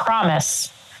Biden a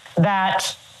promise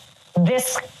that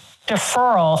this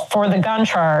deferral for the gun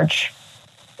charge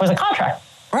was a contract.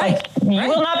 Right. You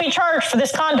will not be charged for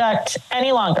this conduct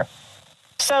any longer.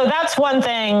 So that's one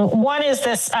thing. One is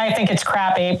this, I think it's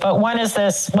crappy, but one is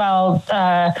this,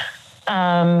 David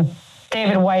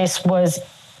Weiss was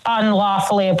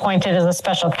unlawfully appointed as a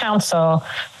special counsel.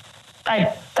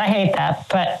 I hate that.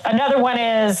 But another one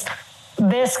is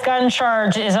this gun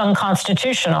charge is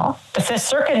unconstitutional. The Fifth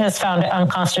Circuit has found it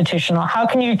unconstitutional. How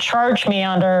can you charge me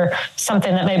under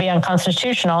something that may be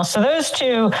unconstitutional? So those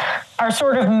two are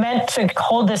sort of meant to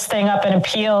hold this thing up in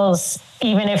appeals,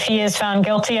 even if he is found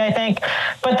guilty, I think.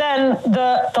 But then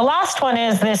the last one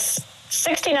is this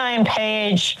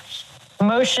 69-page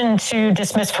motion to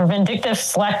dismiss for vindictive,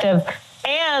 selective,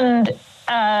 and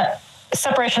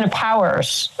separation of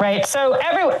powers, right? So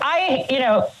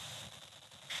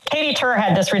Katie Tur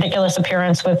had this ridiculous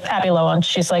appearance with Abby Lowell, and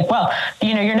she's like, well,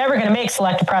 you're never going to make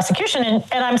selective prosecution. And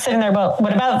I'm sitting there, well,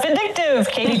 what about vindictive,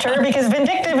 Katie Tur? Because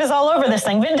vindictive is all over this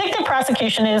thing. Vindictive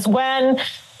prosecution is when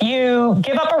you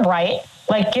give up a right,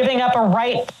 like giving up a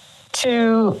right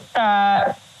to,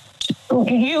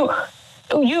 you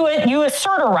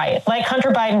assert a right, like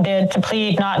Hunter Biden did, to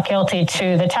plead not guilty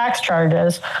to the tax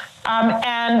charges.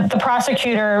 And the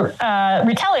prosecutor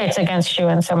retaliates against you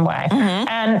in some way,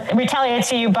 and retaliates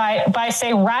to you by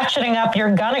say ratcheting up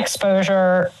your gun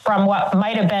exposure from what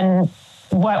might have been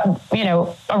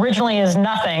originally is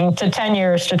nothing to 10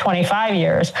 years to 25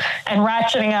 years, and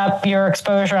ratcheting up your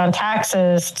exposure on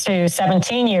taxes to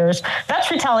 17 years.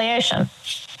 That's retaliation.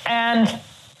 And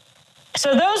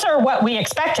so those are what we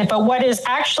expected. But what is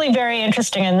actually very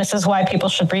interesting, and this is why people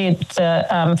should read the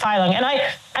filing, and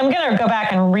I'm going to go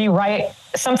back and rewrite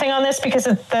something on this because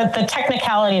the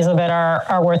technicalities of it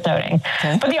are worth noting.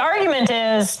 Okay. But the argument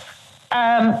is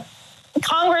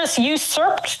Congress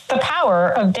usurped the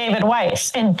power of David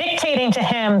Weiss in dictating to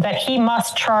him that he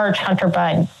must charge Hunter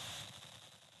Biden.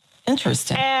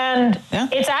 Interesting. And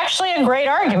it's actually a great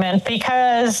argument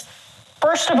because,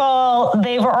 first of all,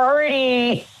 they've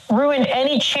already ruined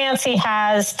any chance he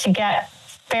has to get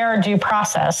fair due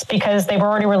process, because they've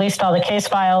already released all the case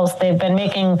files. They've been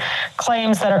making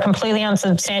claims that are completely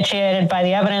unsubstantiated by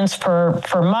the evidence for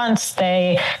months.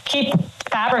 They keep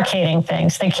fabricating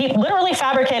things. They keep literally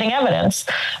fabricating evidence.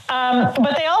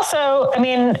 But they also,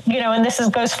 and this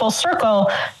goes full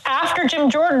circle. After Jim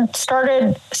Jordan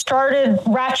started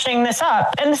ratcheting this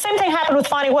up, and the same thing happened with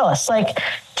Fani Willis. Like,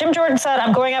 Jim Jordan said,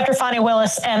 I'm going after Fani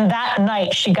Willis, and that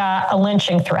night she got a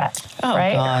lynching threat. Oh,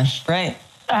 right? gosh, right.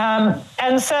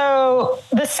 And so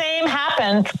the same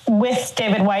happened with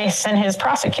David Weiss and his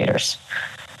prosecutors.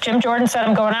 Jim Jordan said,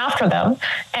 I'm going after them.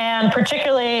 And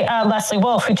particularly Leslie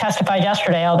Wolf, who testified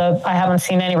yesterday, although I haven't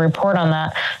seen any report on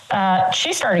that,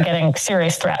 she started getting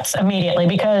serious threats immediately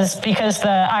because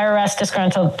the IRS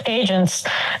disgruntled agents,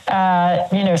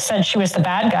 said she was the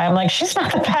bad guy. I'm like, she's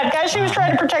not the bad guy. She was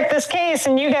trying to protect this case,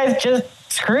 and you guys just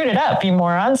screwed it up, you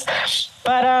morons.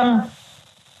 But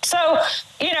so,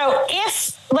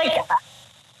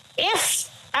 if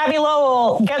Abby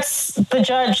Lowell gets the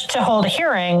judge to hold a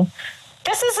hearing,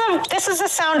 this is a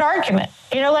sound argument.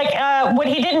 What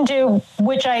he didn't do,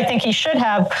 which I think he should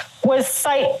have, was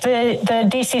cite the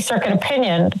D.C. Circuit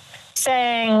opinion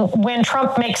saying when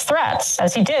Trump makes threats,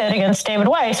 as he did against David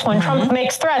Weiss, when Trump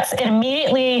makes threats, it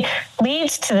immediately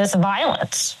leads to this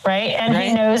violence, right? And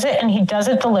he knows it, and he does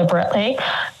it deliberately.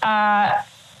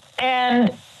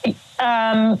 And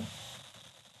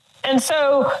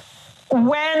so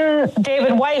when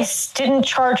David Weiss didn't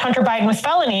charge Hunter Biden with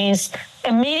felonies,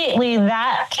 immediately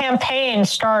that campaign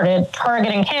started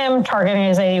targeting him, targeting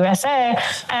his AUSA,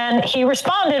 and he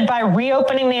responded by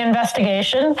reopening the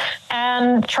investigation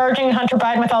and charging Hunter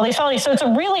Biden with all these felonies. So it's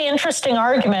a really interesting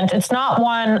argument. It's not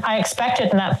one I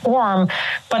expected in that form,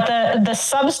 but the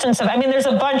substance of, there's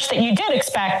a bunch that you did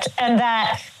expect, and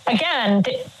that, again,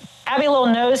 Abby Lowell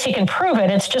knows he can prove it.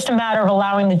 It's just a matter of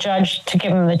allowing the judge to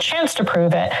give him the chance to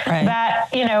prove it. Right. That,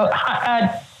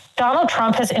 Donald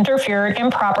Trump has interfered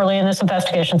improperly in this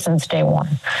investigation since day one.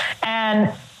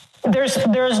 And there's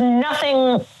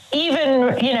nothing,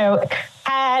 even,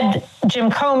 had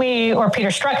Jim Comey or Peter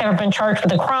Strzok ever been charged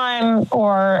with a crime,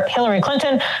 or Hillary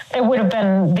Clinton, it would have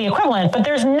been the equivalent. But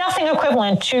there's nothing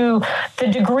equivalent to the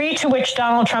degree to which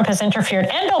Donald Trump has interfered,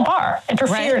 and Bill Barr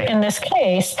interfered in this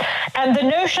case. And the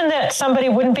notion that somebody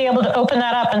wouldn't be able to open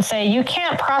that up and say, you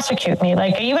can't prosecute me.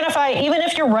 Like, even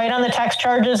if you're right on the text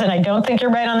charges, and I don't think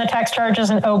you're right on the text charges,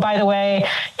 and oh, by the way,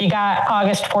 you got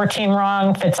August 14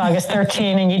 wrong, if it's August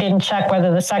 13, and you didn't check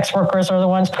whether the sex workers are the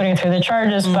ones putting through the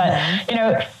charges. But,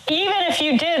 even if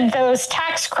you did those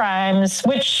tax crimes,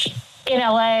 which in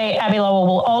LA, Abby Lowell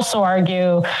will also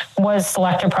argue was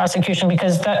selective prosecution,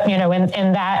 because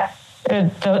in that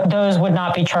those would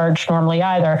not be charged normally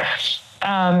either.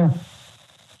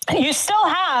 You still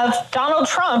have Donald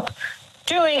Trump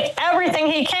doing everything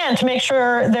he can to make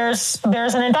sure there's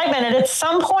an indictment, and at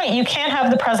some point you can't have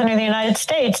the president of the United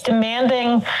States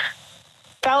demanding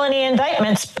felony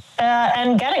indictments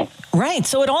and getting. Right.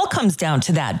 So it all comes down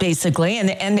to that, basically.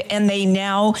 And they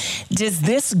now, does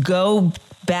this go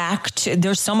back to,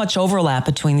 there's so much overlap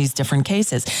between these different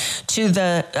cases, to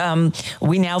the,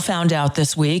 we now found out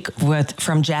this week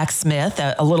from Jack Smith,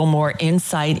 a little more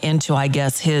insight into, I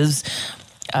guess, his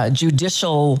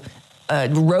judicial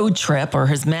road trip, or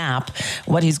his map,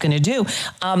 what he's going to do.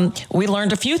 We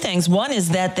learned a few things. One is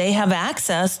that they have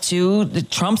access to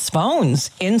Trump's phones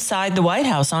inside the White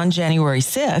House on January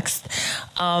 6th.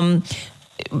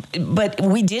 But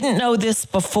we didn't know this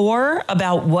before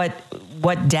about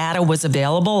what data was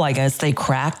available. I guess they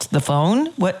cracked the phone.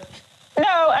 What?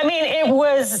 No, it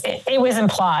was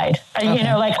implied. Okay.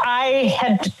 I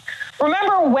had.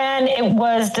 Remember when it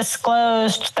was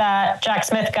disclosed that Jack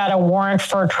Smith got a warrant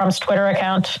for Trump's Twitter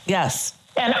account? Yes.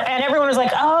 And everyone was like,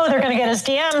 oh, they're going to get his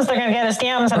DMs. They're going to get his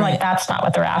DMs. I'm like, that's not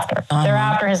what they're after. Uh-huh. They're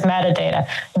after his metadata.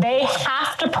 They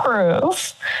have to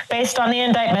prove, based on the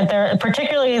indictment,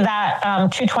 particularly that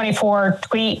 224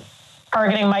 tweet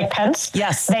targeting Mike Pence.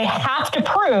 Yes. They have to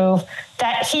prove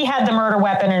that he had the murder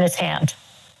weapon in his hand.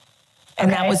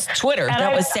 And that was Twitter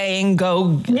that was saying,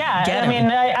 go get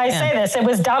him. I say this. It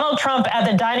was Donald Trump at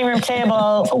the dining room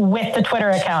table with the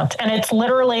Twitter account. And it's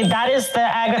literally, that is the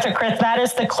Agatha Christie, that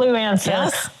is the clue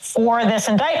answer for this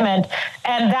indictment.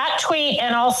 And that tweet,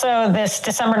 and also this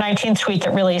December 19th tweet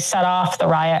that really set off the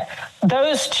riot,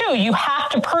 those two, you have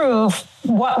to prove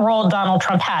what role Donald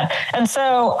Trump had. And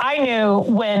so I knew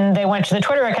when they went to the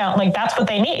Twitter account, like, that's what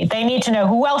they need. They need to know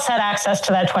who else had access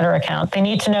to that Twitter account. They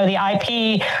need to know the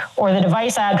IP or the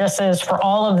device addresses for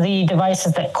all of the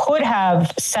devices that could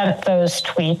have sent those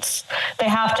tweets. They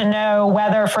have to know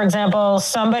whether, for example,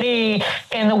 somebody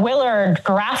in the Willard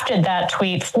drafted that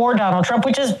tweet for Donald Trump,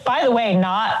 which is, by the way,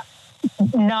 not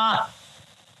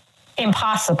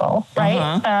impossible,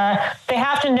 right? They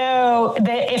have to know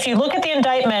that if you look at the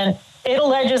indictment, it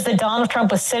alleges that Donald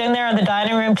Trump was sitting there at the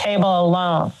dining room table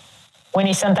alone when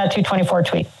he sent that 224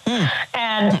 tweet.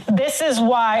 And this is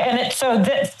why, and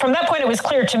from that point, it was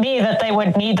clear to me that they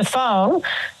would need the phone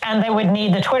and they would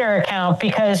need the Twitter account,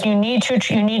 because you need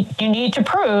to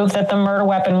prove that the murder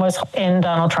weapon was in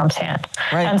Donald Trump's hand.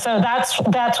 Right. And so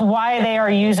that's why they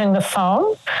are using the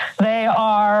phone. They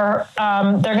are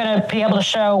they're going to be able to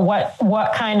show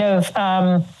what kind of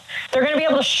they're going to be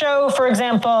able to show, for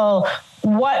example,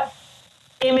 what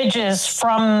images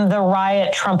from the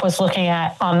riot Trump was looking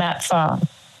at on that phone.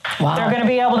 Wow. They're going to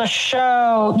be able to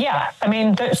show,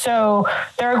 so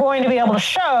they're going to be able to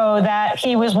show that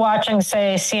he was watching,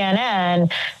 say,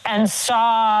 CNN and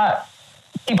saw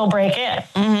people break in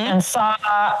and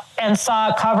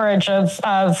saw coverage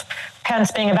of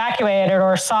Pence being evacuated,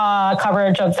 or saw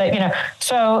coverage of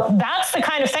so that's the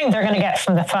kind of thing they're going to get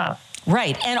from the phone.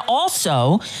 Right. And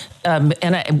also,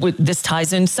 this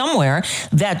ties in somewhere,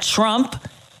 that Trump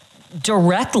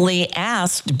directly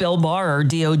asked Bill Barr, or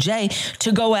DOJ,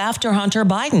 to go after Hunter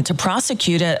Biden, to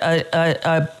prosecute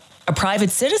a private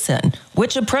citizen,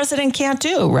 which a president can't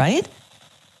do, right?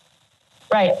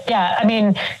 Right. Yeah. I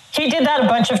mean, he did that a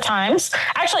bunch of times.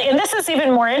 Actually, and this is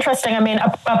even more interesting. I mean,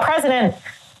 a president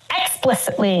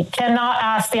explicitly cannot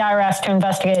ask the IRS to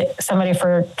investigate somebody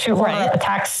for a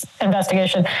tax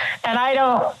investigation. And I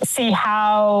don't see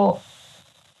how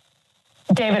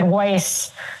David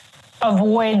Weiss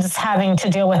avoids having to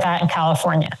deal with that in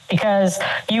California, because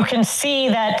you can see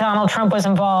that Donald Trump was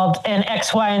involved in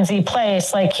X, Y, and Z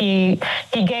place. Like he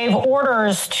gave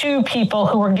orders to people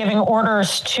who were giving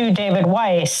orders to David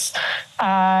Weiss.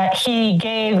 He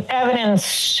gave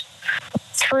evidence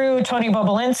through Tony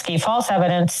Bobulinski, false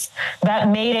evidence, that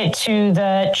made it to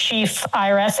the chief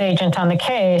IRS agent on the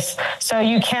case. So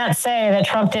you can't say that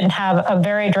Trump didn't have a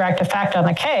very direct effect on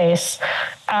the case,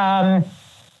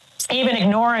 even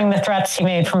ignoring the threats he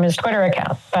made from his Twitter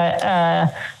account. But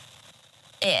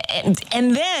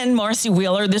and then, Marcy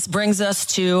Wheeler, this brings us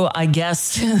to, I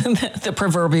guess, the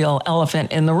proverbial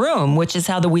elephant in the room, which is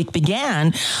how the week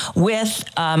began with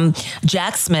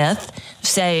Jack Smith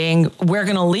saying, we're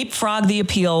going to leapfrog the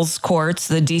appeals courts,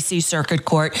 the D.C. Circuit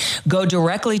Court, go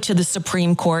directly to the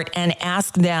Supreme Court and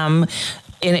ask them,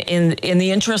 in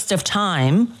the interest of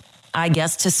time, I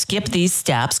guess, to skip these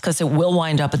steps, because it will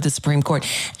wind up at the Supreme Court,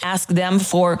 ask them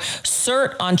for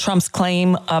cert on Trump's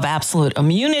claim of absolute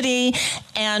immunity.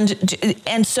 And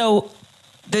so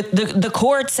the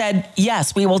court said,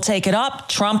 yes, we will take it up.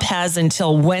 Trump has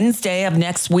until Wednesday of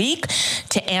next week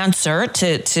to answer,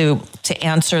 to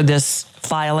answer this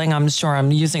filing. I'm sure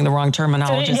I'm using the wrong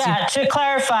terminology. To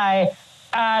clarify,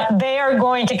 they are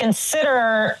going to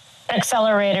consider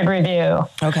accelerated review.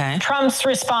 Okay. Trump's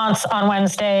response on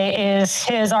Wednesday is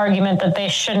his argument that they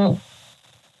shouldn't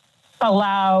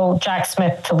allow Jack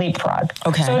Smith to leapfrog.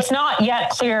 Okay. So it's not yet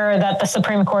clear that the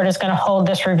Supreme Court is going to hold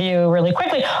this review really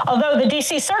quickly, although the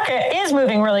D.C. Circuit is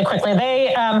moving really quickly.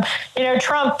 They,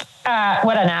 Trump,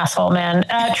 what an asshole, man.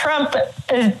 Trump,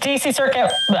 D.C.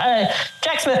 Circuit,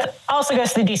 Jack Smith also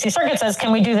goes to the D.C. Circuit, says,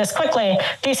 can we do this quickly?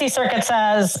 D.C. Circuit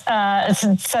says,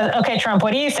 okay, Trump,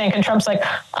 what do you think? And Trump's like,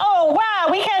 oh,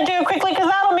 wow, we can't do it quickly because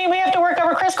that'll mean we have to work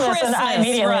over Christmas. And I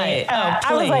immediately, right.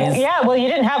 I was like, yeah, well, you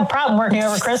didn't have a problem working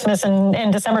over Christmas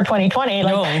in December 2020.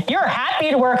 Like, you're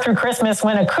happy to work through Christmas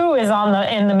when a coup is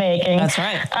in the making. That's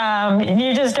right.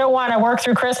 You just don't want to work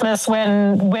through Christmas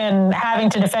when having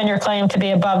to defend your claim to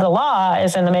be above the law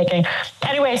is in the making.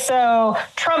 Anyway, so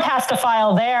Trump has to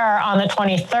file there on the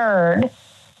 23rd.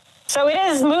 So it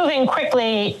is moving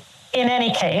quickly in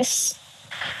any case.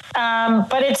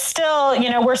 But it's still,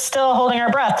 we're still holding our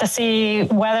breath to see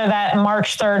whether that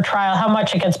March 3rd trial, how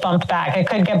much it gets bumped back. It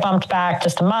could get bumped back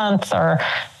just a month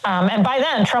and by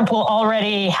then Trump will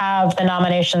already have the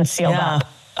nomination sealed up.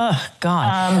 Oh,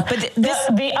 God. But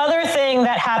the other thing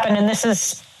that happened, and this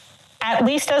is at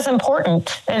least as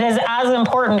important, is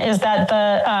that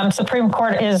the Supreme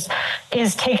Court is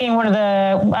taking one of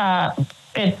the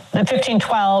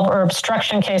 1512 or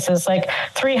obstruction cases. Like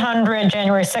 300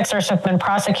 January 6ers have been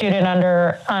prosecuted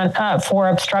for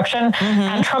obstruction,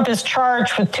 and Trump is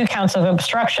charged with 2 counts of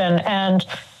obstruction. And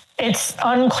it's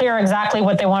unclear exactly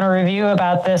what they want to review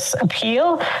about this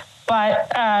appeal, but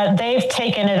they've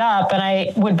taken it up, and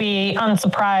I would be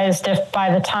unsurprised if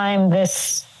by the time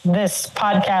this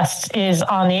podcast is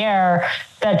on the air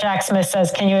that Jack Smith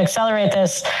says, can you accelerate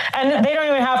this? And they don't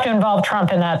even have to involve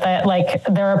Trump in that like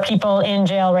there are people in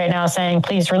jail right now saying,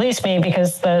 please release me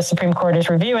because the Supreme Court is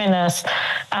reviewing this.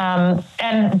 But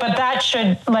that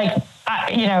should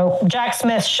Jack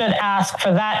Smith should ask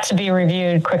for that to be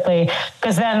reviewed quickly,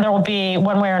 because then there will be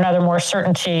one way or another more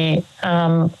certainty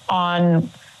on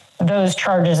those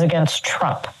charges against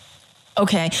Trump.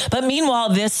 Okay. But meanwhile,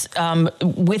 this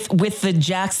with the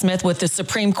Jack Smith, with the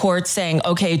Supreme Court saying,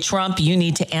 OK, Trump, you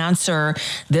need to answer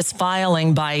this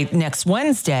filing by next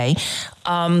Wednesday.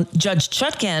 Judge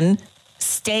Chutkan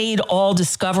stayed all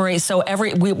discovery. So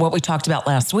what we talked about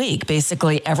last week,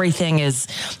 basically everything is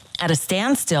at a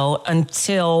standstill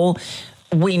until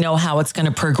we know how it's going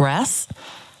to progress.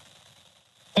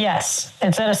 Yes,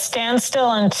 it's at a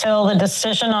standstill until the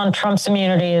decision on Trump's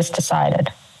immunity is decided.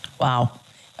 Wow.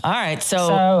 All right.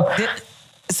 So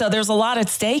there's a lot at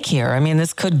stake here. I mean,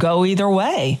 this could go either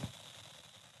way.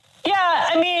 Yeah.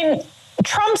 I mean,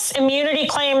 Trump's immunity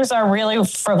claims are really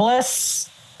frivolous.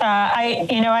 If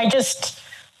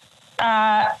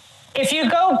you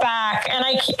go back, and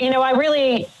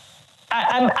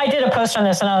I did a post on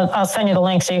this, and I'll send you the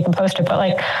link so you can post it.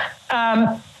 But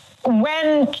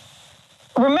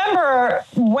remember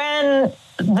when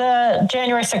the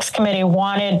January 6th committee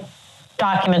wanted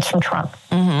documents from Trump,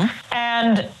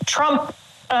 and Trump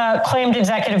claimed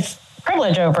executive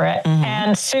privilege over it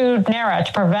and sued NARA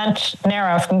to prevent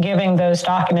NARA from giving those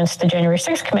documents to the January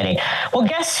 6th committee. Well,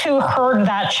 guess who heard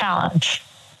that challenge?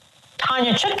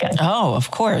 Tanya Chutkan. Oh,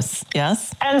 of course.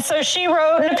 Yes. And so she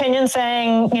wrote an opinion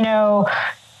saying, in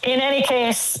any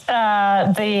case,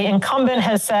 the incumbent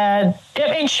has said,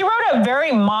 she wrote a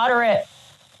very moderate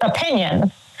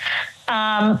opinion.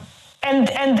 And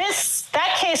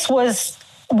that case was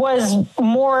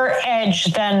more edge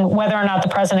than whether or not the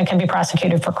president can be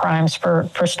prosecuted for crimes for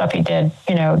stuff he did,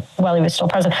 while he was still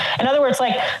president. In other words,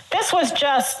 this was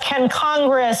just, can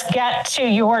Congress get to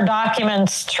your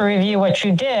documents to review what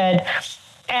you did?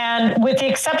 And with the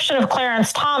exception of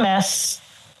Clarence Thomas,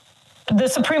 the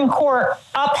Supreme Court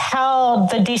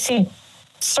upheld the D.C.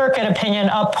 Circuit opinion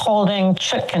upholding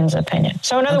Chutkan's opinion.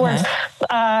 So in other words,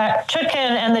 Chutkan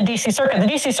and the D.C.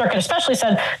 Circuit especially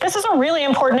said, this is a really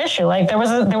important issue. There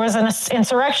was an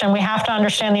insurrection. We have to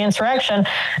understand the insurrection.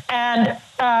 And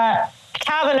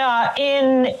Kavanaugh,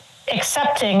 in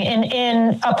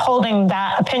upholding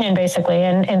that opinion, basically,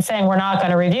 and saying we're not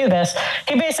going to review this,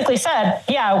 he basically said,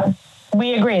 yeah,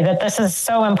 we agree that this is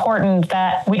so important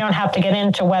that we don't have to get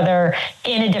into whether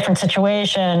in a different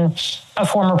situation a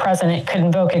former president could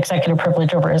invoke executive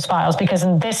privilege over his files, because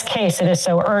in this case it is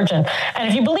so urgent. And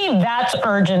if you believe that's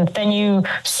urgent, then you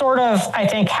sort of, I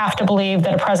think, have to believe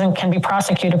that a president can be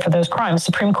prosecuted for those crimes.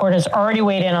 Supreme Court has already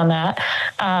weighed in on that.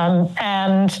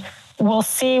 And we'll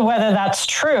see whether that's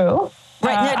true.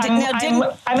 Right.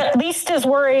 I'm at least as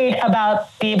worried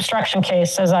about the obstruction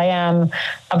case as I am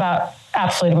about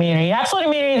absolute immunity. Absolute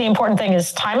immunity, the important thing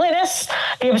is timeliness.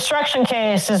 The obstruction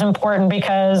case is important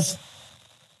because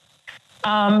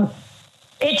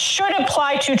it should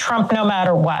apply to Trump no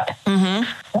matter what.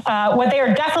 What they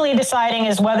are definitely deciding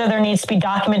is whether there needs to be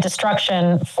document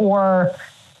destruction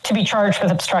to be charged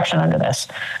with obstruction under this.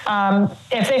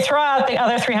 If they throw out the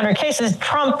other 300 cases,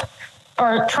 Trump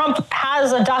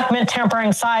has a document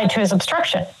tampering side to his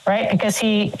obstruction, right? Because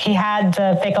he had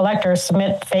the fake electors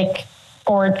submit fake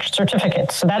forged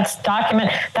certificates. So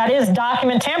that is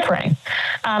document tampering.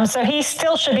 So he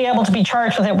still should be able to be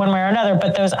charged with it one way or another,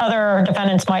 but those other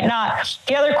defendants might not.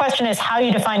 The other question is how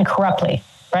you define corruptly,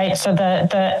 right? So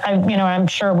I'm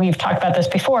sure we've talked about this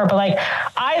before, but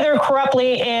either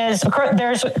corruptly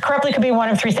could be one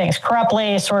of three things.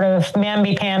 Corruptly, sort of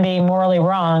mamby-pamby, morally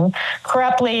wrong.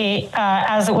 Corruptly,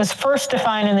 as it was first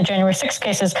defined in the January 6th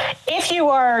cases, if you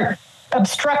are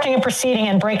obstructing a proceeding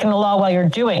and breaking the law while you're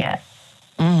doing it,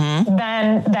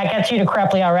 then that gets you to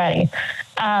corruptly already.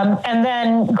 And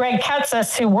then Greg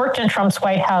Katsas, who worked in Trump's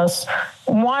White House,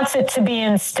 wants it to be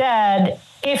instead,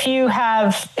 if you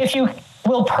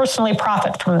will personally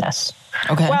profit from this.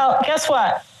 Okay. Well, guess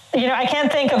what? I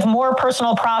can't think of more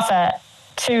personal profit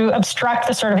to obstruct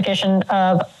the certification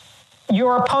of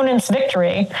your opponent's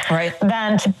victory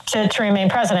than to remain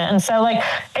president. And so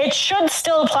it should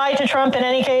still apply to Trump in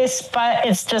any case, but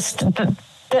it's just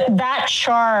that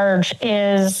charge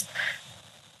is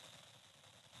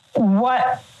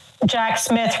what Jack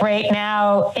Smith right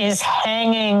now is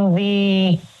hanging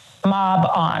the mob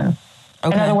on.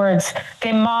 Okay. In other words,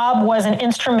 the mob was an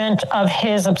instrument of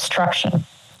his obstruction.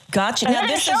 Gotcha. And they're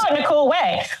going to show it in a cool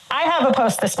way. I have a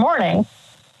post this morning.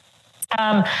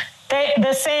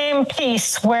 The same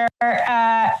piece where,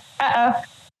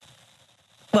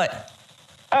 What?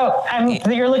 Oh,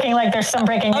 you're looking like there's some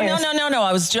breaking news. Oh, no.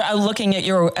 I was looking at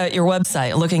your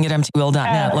website, looking at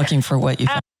emptywheel.net, looking for what you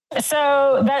found.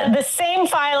 So the same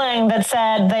filing that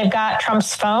said they've got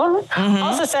Trump's phone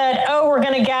also said, we're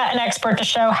going to get an expert to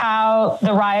show how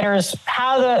the rioters,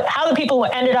 how the people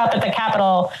who ended up at the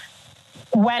Capitol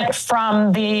went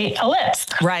from the ellipse.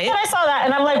 Right. And I saw that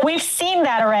and I'm like, we've seen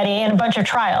that already in a bunch of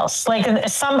trials. Like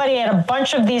somebody at a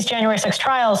bunch of these January 6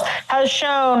 trials has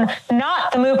shown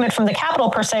not the movement from the Capitol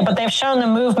per se, but they've shown the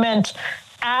movement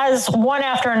as one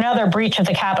after another breach of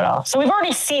the Capitol. So we've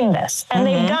already seen this, and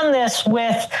they've done this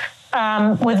with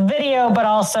video, but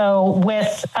also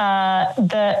with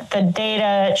the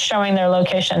data showing their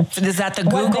location. Is that the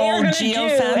Google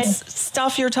geofence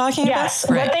stuff you're talking about? Yes.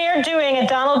 Right. What they are doing at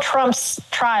Donald Trump's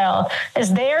trial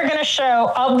is they are going to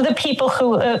show of the people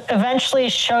who eventually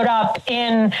showed up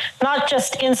in not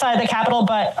just inside the Capitol,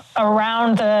 but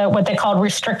around what they called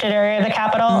restricted area of the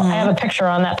Capitol. I have a picture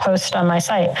on that post on my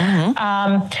site.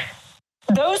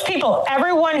 Those people,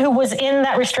 everyone who was in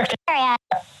that restricted area,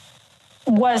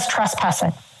 was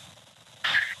trespassing.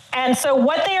 And so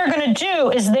what they are going to do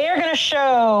is they are going to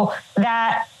show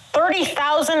that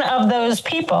 30,000 of those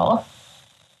people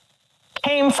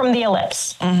came from the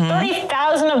ellipse.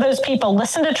 30,000 of those people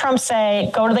listened to Trump say,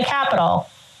 go to the Capitol,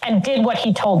 and did what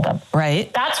he told them.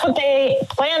 Right. That's what they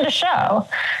plan to show.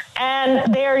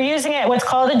 And they're using it, what's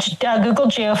called a Google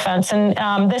geofence.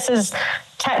 And this is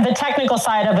the technical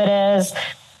side of it is,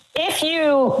 if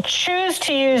you choose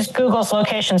to use Google's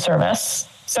location service,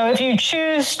 so if you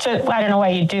choose to, I don't know why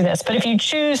you do this, but if you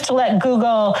choose to let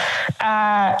Google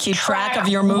keep track of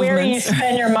your movements, where you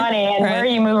spend your money and where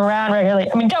you move around regularly.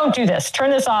 I mean, don't do this. Turn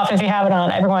this off if you have it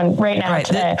on, everyone, right now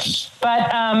today.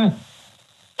 But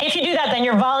if you do that, then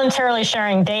you're voluntarily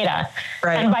sharing data.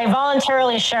 Right. And by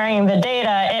voluntarily sharing the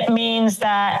data, it means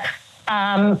that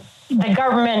the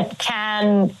government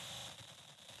can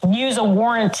use a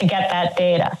warrant to get that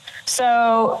data.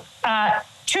 So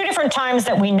two different times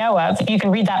that we know of, you can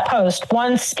read that post,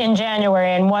 once in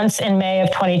January and once in May of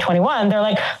 2021, they're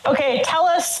like, okay, tell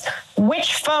us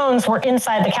which phones were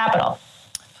inside the Capitol.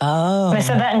 Oh. They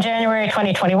said that in January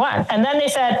 2021. And then they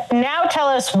said, now tell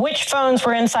us which phones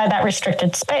were inside that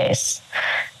restricted space.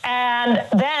 And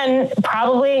then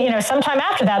probably, sometime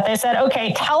after that, they said,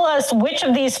 okay, tell us which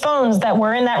of these phones that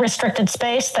were in that restricted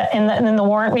space that in the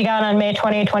warrant we got on May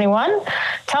 2021,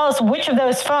 tell us which of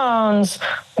those phones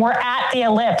were at the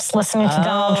ellipse listening to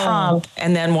Donald Trump.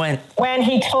 And then when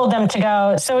he told them to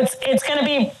go. So it's going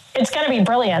to be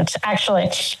brilliant, actually.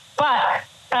 But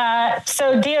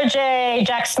so DOJ,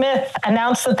 Jack Smith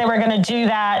announced that they were going to do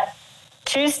that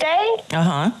Tuesday.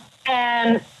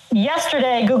 And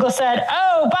yesterday, Google said,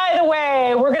 oh, by the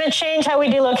way, we're going to change how we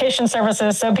do location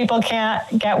services so people can't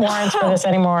get warrants for this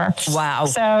anymore. Wow.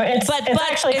 So it's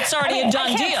actually, it's already a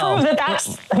done deal. Prove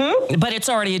that's, But it's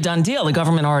already a done deal. The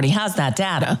government already has that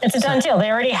data. It's a done deal. They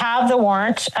already have the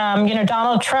warrant.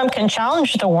 Donald Trump can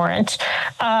challenge the warrant.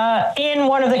 In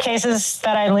one of the cases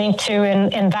that I linked to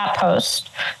in that post,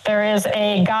 there is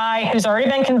a guy who's already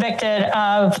been convicted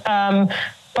of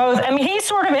both. I mean, he's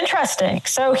sort of interesting.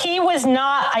 So he was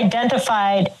not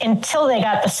identified until they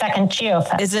got the second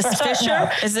geofence. Is this Fisher? No.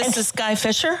 Is this guy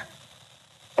Fisher?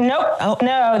 Nope. Oh,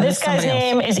 no, this guy's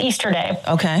name is Easterday.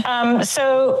 Okay.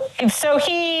 So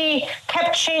he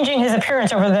kept changing his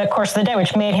appearance over the course of the day,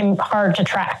 which made him hard to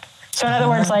track. So in other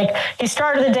words, like he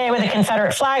started the day with a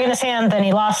Confederate flag in his hand, then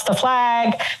he lost the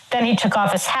flag, then he took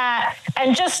off his hat,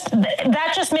 and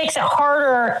that just makes it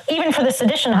harder, even for the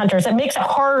sedition hunters, it makes it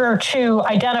harder to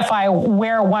identify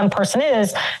where one person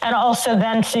is, and also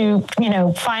then to,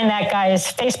 find that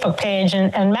guy's Facebook page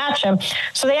and match him.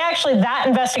 So that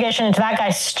investigation into that guy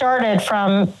started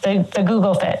from the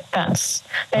Google fence.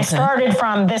 They started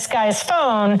from this guy's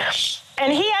phone.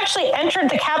 And he actually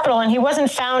entered the Capitol, and he wasn't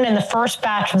found in the first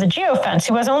batch of the geofence.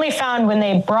 He was only found when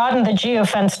they broadened the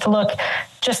geofence to look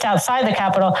just outside the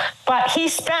Capitol. But he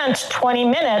spent 20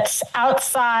 minutes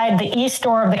outside the east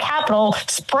door of the Capitol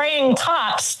spraying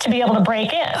cops to be able to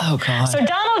break in. Oh, God. So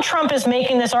Donald Trump is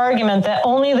making this argument that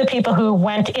only the people who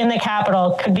went in the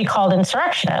Capitol could be called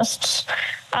insurrectionists,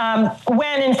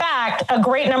 when, in fact, a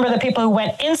great number of the people who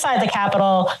went inside the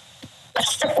Capitol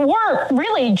were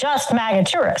really just MAGA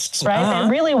tourists, right? They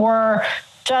really were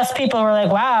just people who were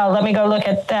like, wow, let me go look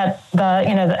at at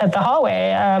the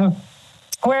hallway.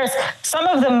 Whereas some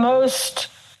of the most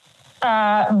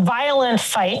violent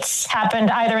fights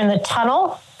happened either in the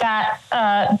tunnel that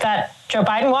Joe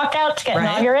Biden walked out to get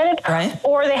inaugurated,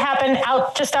 or they happened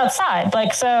just outside.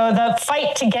 Like, so the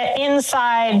fight to get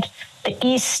inside the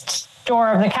east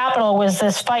door of the Capitol was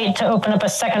this fight to open up a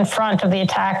second front of the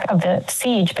attack of the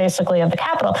siege, basically, of the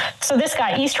Capitol. So this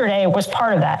guy, Easter Day, was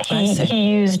part of that.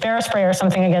 He used bear spray or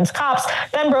something against cops,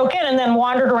 then broke in and then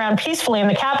wandered around peacefully in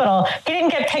the Capitol. He didn't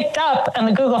get picked up on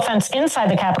the Google fence inside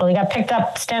the Capitol. He got picked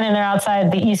up standing there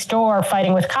outside the east door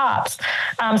fighting with cops.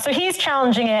 So he's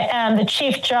challenging it, and the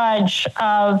chief judge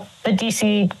of the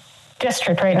D.C.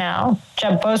 district right now,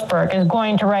 Jeb Boasberg, is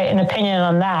going to write an opinion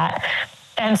on that.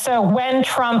 And so when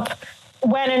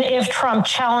and if Trump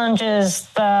challenges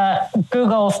the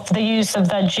use of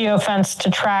the geofence to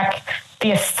track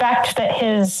the effect that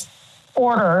his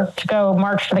order to go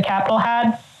march to the Capitol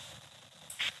had,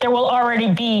 there will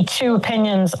already be two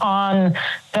opinions on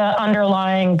the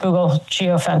underlying Google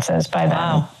geofences by then.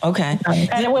 Wow. Okay.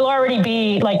 And it will already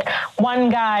be like one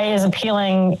guy is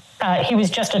appealing. He was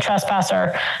just a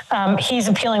trespasser. He's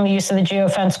appealing the use of the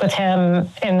geofence with him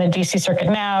in the D.C. circuit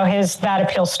now. That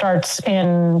appeal starts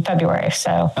in February.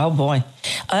 So. Oh boy,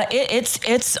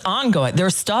 it's ongoing.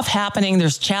 There's stuff happening.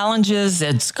 There's challenges.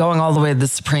 It's going all the way to the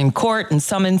Supreme Court in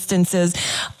some instances.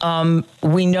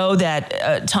 We know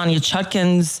that Tanya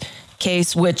Chutkan's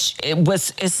case, which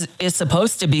is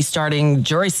supposed to be starting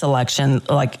jury selection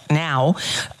like now,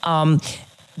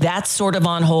 that's sort of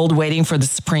on hold, waiting for the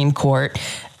Supreme Court.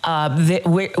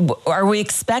 Are we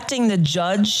expecting the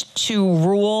judge to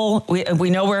rule?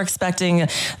 We know we're expecting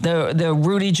the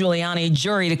Rudy Giuliani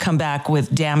jury to come back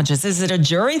with damages. Is it a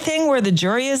jury thing where the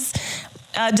jury is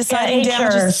deciding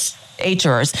damages? 8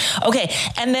 jurors. Okay.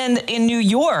 And then in New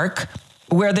York,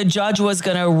 where the judge was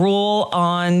going to rule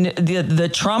on the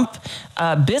Trump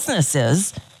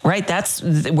businesses, right?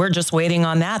 We're just waiting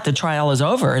on that. The trial is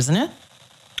over, isn't it?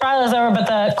 Trial is over, but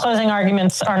the closing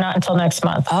arguments are not until next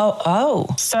month. Oh.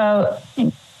 So,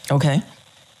 okay.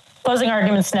 Closing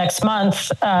arguments next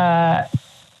month, where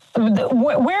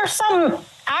some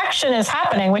action is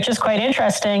happening, which is quite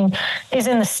interesting, is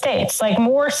in the states. Like,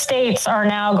 more states are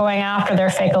now going after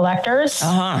their fake electors.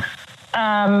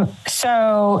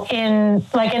 So in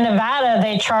Nevada,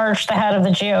 they charged the head of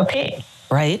the GOP.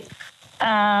 Right.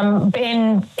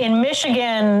 In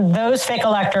Michigan, those fake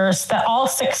electors, all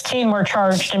 16 were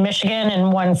charged in Michigan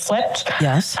and one flipped.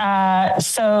 Yes.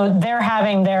 So they're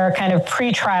having their kind of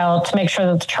pre-trial to make sure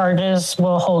that the charges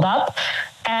will hold up.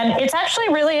 And it's actually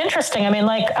really interesting. I mean,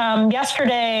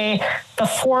 yesterday, the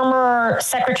former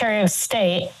Secretary of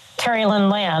State, Terry Lynn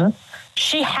Land,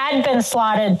 she had been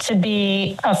slotted to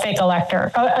be a fake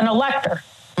elector, an elector.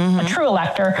 A true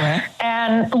elector. Right.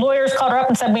 And lawyers called her up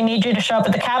and said, we need you to show up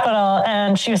at the Capitol.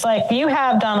 And she was like, you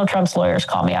have Donald Trump's lawyers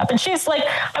call me up. And she's like,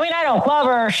 I mean, I don't love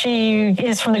her. She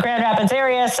is from the Grand Rapids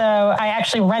area. So I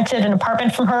actually rented an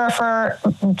apartment from her for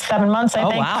 7 months, I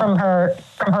think, wow. from her,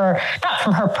 not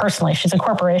from her personally. She's a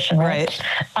corporation, right?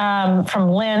 From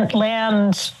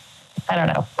land, I don't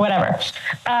know, whatever.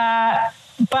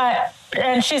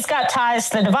 And she's got ties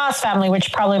to the DeVos family,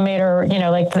 which probably made her,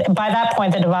 by that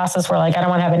point, the DeVosses were like, I don't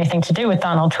want to have anything to do with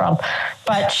Donald Trump.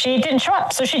 But she didn't show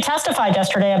up. So she testified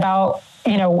yesterday about,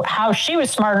 how she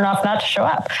was smart enough not to show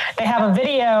up. They have a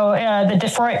video. The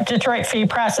Detroit Free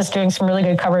Press is doing some really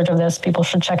good coverage of this. People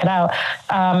should check it out,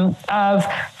 of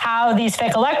how these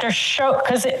fake electors show,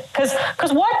 because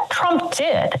what Trump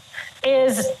did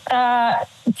is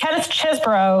Kenneth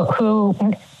Chesebro, who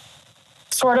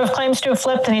sort of claims to have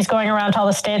flipped, and he's going around to all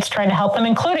the states trying to help them,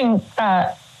 including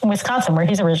Wisconsin, where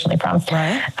he's originally from.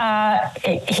 Right.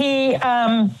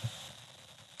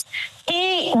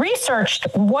 He researched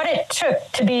what it took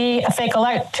to be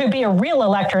a real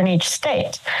elector in each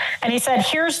state. And he said,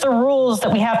 here's the rules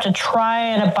that we have to try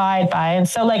and abide by. And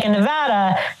so in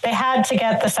Nevada, they had to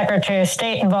get the Secretary of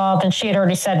State involved, and she had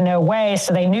already said no way.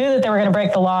 So they knew that they were going to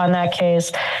break the law in that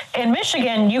case. In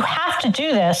Michigan, you have to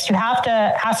do this. You have to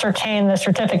ascertain the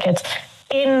certificates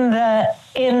in the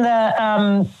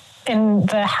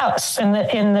House, in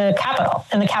the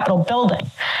Capitol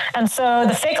building. And so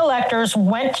the fake electors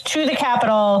went to the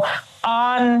Capitol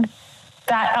on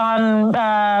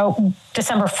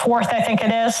December 4th, I think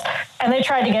it is, and they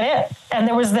tried to get in. And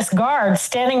there was this guard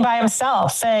standing by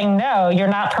himself saying, no, you're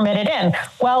not permitted in.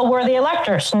 Well, we're the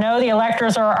electors. No, the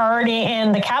electors are already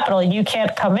in the Capitol. You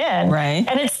can't come in. Right.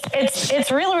 And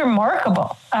it's really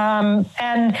remarkable.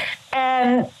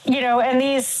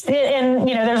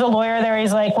 There's a lawyer there.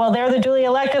 He's like, well, they're the duly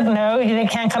elected. No, they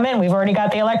can't come in. We've already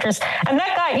got the electors. And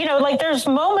that guy, there's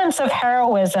moments of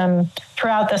heroism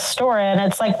throughout this story. And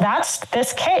it's like, that's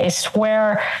this case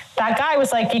where that guy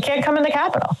was like, you can't come in the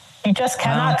Capitol. You just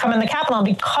cannot come in the Capitol. And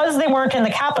because they weren't in the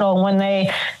Capitol when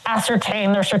they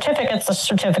ascertained their certificates, the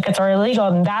certificates are illegal.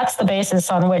 And that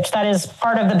is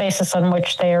part of the basis on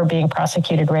which they are being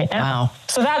prosecuted right now. Wow.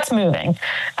 So that's moving.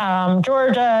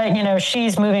 Georgia,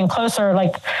 she's moving closer,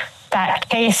 like that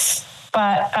case.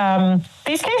 But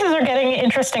these cases are getting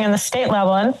interesting in the state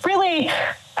level. And really,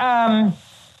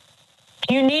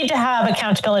 you need to have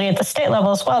accountability at the state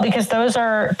level as well, because those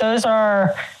are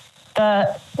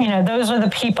the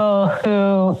people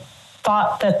who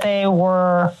thought that they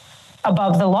were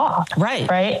above the law. Right.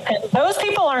 And those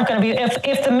people aren't going to be,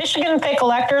 if the Michigan fake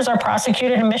electors are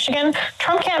prosecuted in Michigan,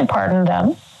 Trump can't pardon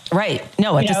them. Right.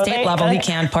 No, at the state level, he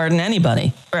can't pardon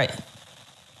anybody. Right.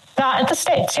 Not at the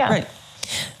states, yeah. Right.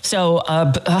 So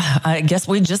I guess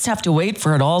we just have to wait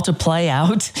for it all to play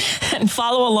out and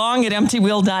follow along at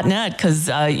emptywheel.net, because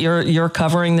you're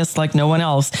covering this like no one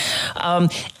else.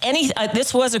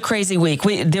 This was a crazy week.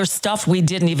 There's stuff we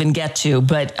didn't even get to,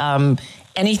 but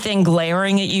anything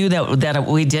glaring at you that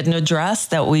we didn't address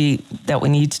that we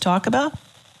need to talk about?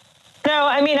 No,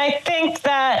 I mean, I think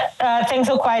that things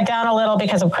will quiet down a little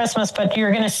because of Christmas, but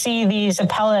you're going to see these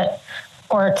appellate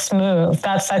courts move.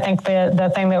 That's, I think,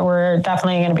 the thing that we're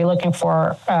definitely going to be looking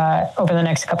for over the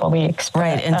next couple of weeks.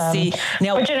 Right. And see,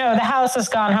 now, but the House has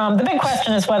gone home. The big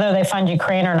question is whether they fund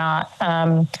Ukraine or not.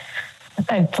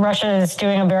 Russia is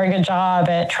doing a very good job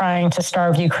at trying to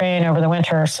starve Ukraine over the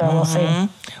winter, so we'll see.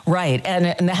 Right.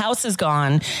 And the House is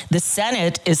gone. The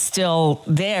Senate is still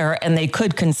there, and they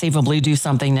could conceivably do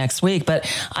something next week. But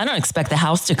I don't expect the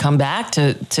House to come back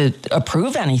to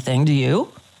approve anything. Do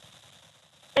you?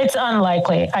 It's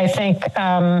unlikely. I think,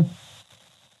 I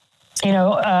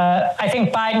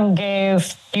think Biden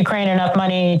gave Ukraine enough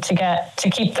money to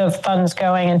keep the funds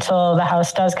going until the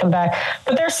House does come back.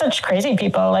 But they're such crazy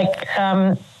people. Like,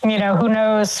 who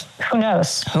knows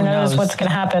what's going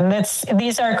to happen?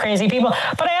 These are crazy people.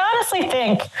 But I honestly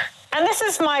think, and this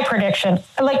is my prediction,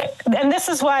 and this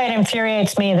is why it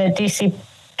infuriates me that DC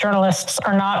journalists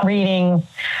are not reading,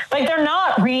 they're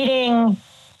not reading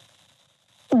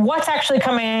what's actually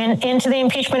coming into the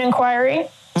impeachment inquiry.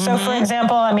 So, for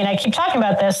example, I keep talking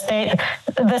about this.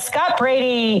 The Scott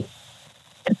Brady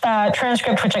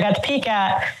transcript, which I got to peek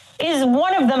at, is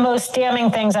one of the most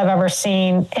damning things I've ever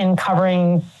seen in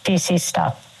covering DC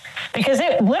stuff, because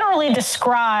it literally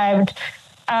described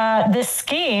this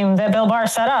scheme that Bill Barr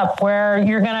set up, where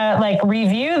you're going to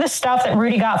review the stuff that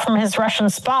Rudy got from his Russian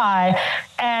spy,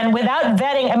 and without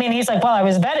vetting, he's like, well, I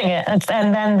was vetting it.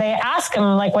 And then they ask him,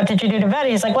 what did you do to vet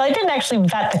it? He's like, well, I didn't actually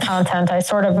vet the content. I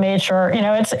sort of made sure,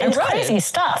 it's crazy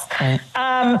stuff. Right.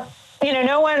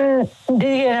 No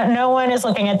one is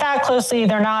looking at that closely.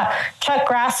 They're not. Chuck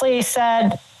Grassley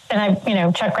said,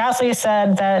 Chuck Grassley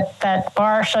said that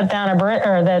Barr shut down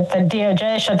that the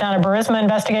DOJ shut down a Burisma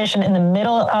investigation in the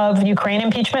middle of Ukraine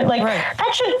impeachment.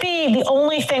 That should be the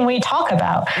only thing we talk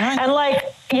about. Right.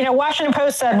 And Washington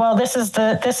Post said, well,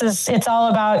 it's all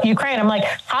about Ukraine. I'm like,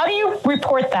 how do you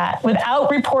report that without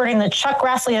reporting that Chuck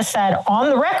Grassley has said on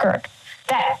the record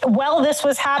that, this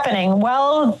was happening.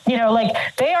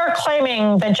 They are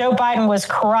claiming that Joe Biden was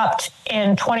corrupt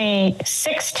in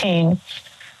 2016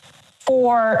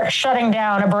 for shutting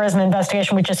down a Burisma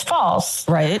investigation, which is false.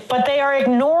 Right. But they are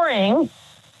ignoring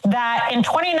that in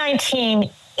 2019,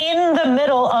 in the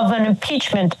middle of an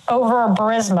impeachment over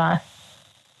Burisma,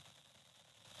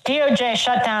 DOJ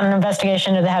shut down an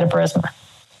investigation into the head of Burisma.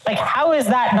 How is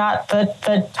that not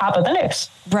the top of the news?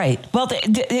 Right. Well,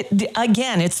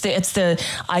 again, I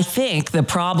think the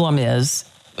problem is,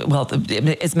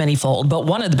 it's manyfold, but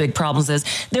one of the big problems is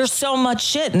there's so much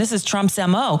shit, and this is Trump's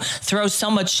MO, throw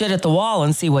so much shit at the wall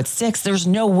and see what sticks. There's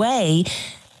no way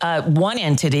one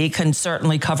entity can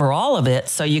certainly cover all of it,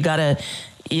 so you gotta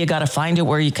find it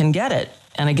where you can get it.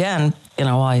 And again,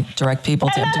 I direct people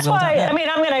to Emptywheel. That's why, I'm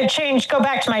going to go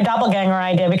back to my doppelganger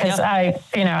idea, because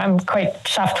I'm quite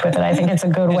chuffed with it. I think it's a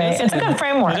good way. It's a good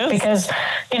framework, because,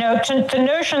 the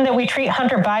notion that we treat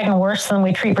Hunter Biden worse than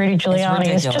we treat Rudy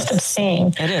Giuliani is just obscene.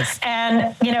 It is.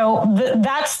 And,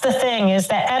 that's the thing, is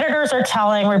that editors are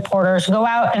telling reporters, go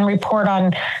out and report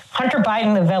on Hunter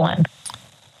Biden, the villain.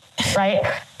 Right.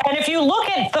 And if you look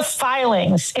at the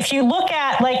filings, if you look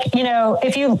at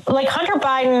Hunter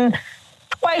Biden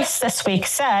twice this week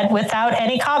said, without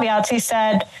any caveats, he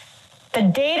said, the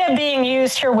data being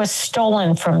used here was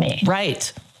stolen from me.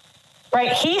 Right.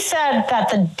 right? He said that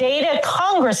the data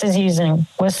Congress is using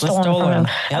was stolen from him.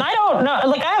 Yep. And I don't know,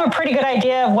 like, I have a pretty good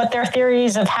idea of what their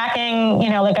theories of hacking, you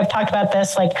know, like I've talked about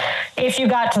this, like if you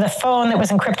got to the phone that was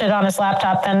encrypted on his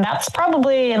laptop, then that's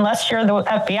probably, unless you're the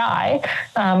FBI,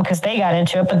 because they got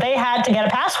into it, but they had to get a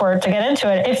password to get into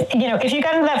it. If you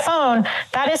got into that phone,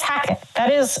 that is hacking.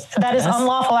 That is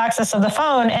unlawful access of the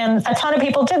phone. And a ton of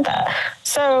people did that.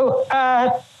 So,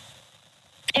 that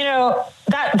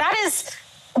is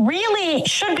really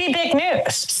should be big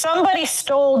news. Somebody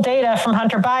stole data from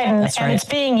Hunter Biden, and it's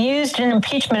being used in an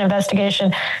impeachment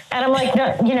investigation. And I'm like,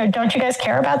 no, don't you guys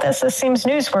care about this? This seems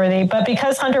newsworthy. But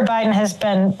because Hunter Biden has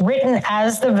been written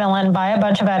as the villain by a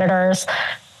bunch of editors,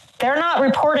 they're not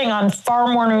reporting on far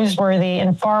more newsworthy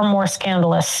and far more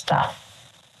scandalous stuff.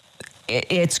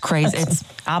 It's crazy. It's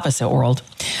opposite world.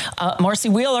 Marcy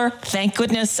Wheeler, thank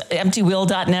goodness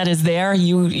Emptywheel.net is there.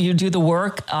 You do the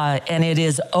work, and it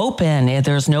is open.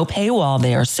 There's no paywall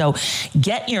there. So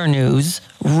get your news,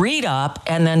 read up,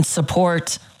 and then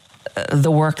support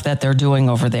the work that they're doing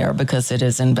over there, because it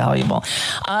is invaluable.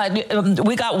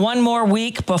 We got one more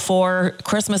week before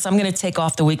Christmas. I'm going to take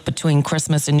off the week between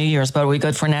Christmas and New Year's, but are we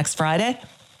good for next Friday?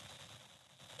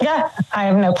 Yeah, I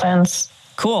have no plans.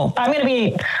 Cool. I'm going to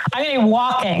be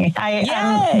walking.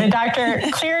 The doctor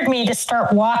cleared me to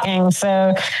start walking.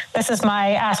 So this is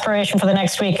my aspiration for the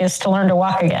next week, is to learn to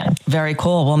walk again. Very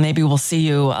cool. Well, maybe we'll see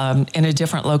you in a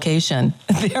different location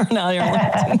there in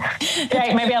Ireland.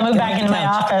 Right. Maybe I'll move back into my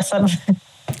office.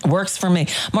 Works for me.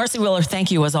 Marcy Wheeler, thank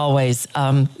you as always.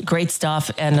 Great stuff.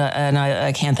 And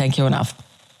I can't thank you enough.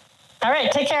 All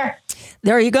right. Take care.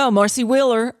 There you go, Marcy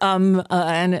Wheeler,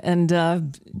 and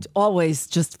always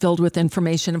just filled with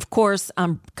information. Of course,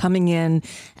 I'm coming in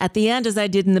at the end, as I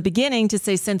did in the beginning, to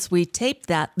say, since we taped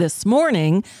that this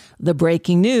morning, the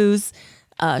breaking news,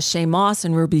 Shay Moss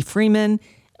and Ruby Freeman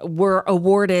were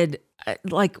awarded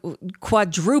like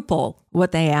quadruple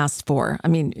what they asked for. I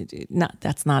mean,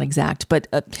 that's not exact, but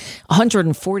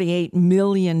 $148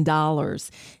 million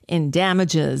in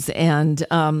damages and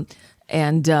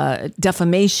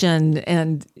defamation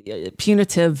and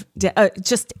punitive,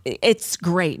 it's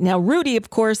great. Now, Rudy, of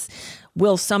course,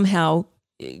 will somehow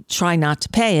try not to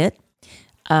pay it.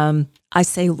 I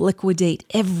say liquidate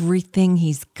everything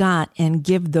he's got and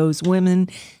give those women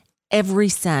every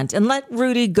cent, and let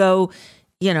Rudy go,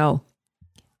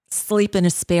 sleep in a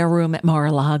spare room at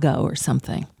Mar-a-Lago or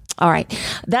something. All right.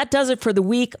 That does it for the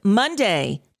week.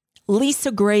 Monday,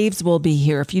 Lisa Graves will be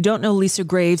here. If you don't know Lisa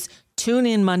Graves, tune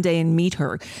in Monday and meet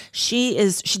her. She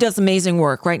does amazing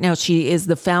work. Right now, she is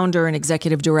the founder and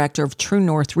executive director of True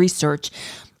North Research.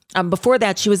 Before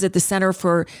that, she was at the Center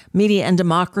for Media and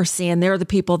Democracy, and they're the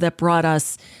people that brought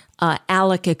us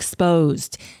Alec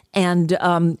Exposed and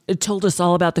told us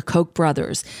all about the Koch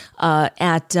brothers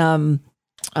at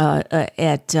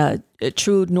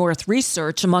True North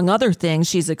Research. Among other things,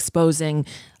 she's exposing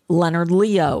Leonard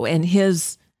Leo and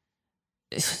his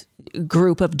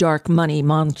group of dark money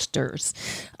monsters.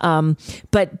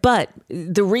 But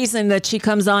the reason that she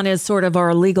comes on as sort of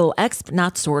our legal expert,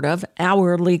 not sort of,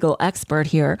 our legal expert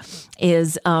here,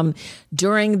 is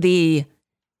during the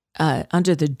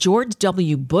under the George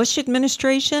W. Bush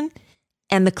administration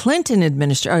and the Clinton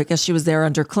administration. I guess she was there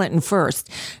under Clinton first.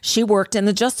 She worked in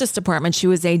the Justice Department. She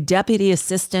was a deputy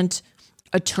assistant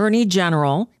attorney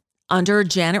general under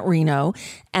Janet Reno,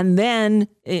 and then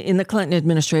in the Clinton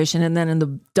administration, and then in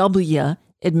the W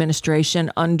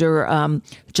administration under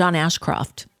John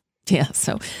Ashcroft. Yeah,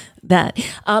 so that.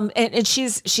 And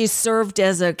she's served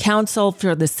as a counsel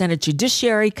for the Senate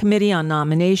Judiciary Committee on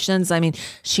nominations. I mean,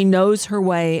 she knows her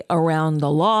way around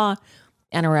the law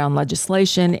and around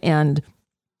legislation, and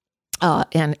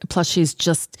plus she's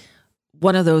just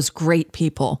one of those great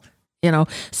people.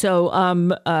 So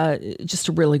just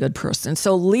a really good person.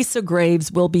 So Lisa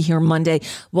Graves will be here Monday.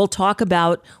 We'll talk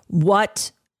about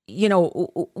what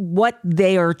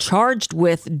they are charged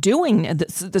with doing at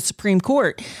the Supreme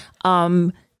Court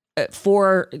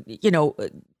for,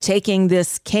 taking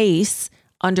this case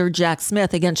under Jack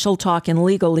Smith. Again, she'll talk in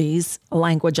legalese, a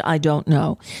language I don't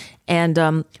know. And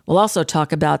we'll also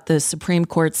talk about the Supreme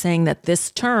Court saying that this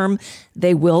term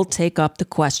they will take up the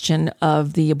question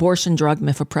of the abortion drug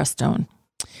mifepristone.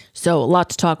 So a lot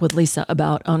to talk with Lisa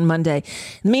about on Monday.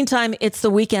 In the meantime, it's the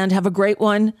weekend. Have a great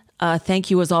one.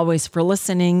 Thank you as always for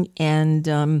listening. And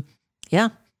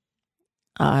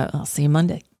I'll see you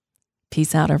Monday.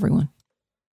 Peace out, everyone.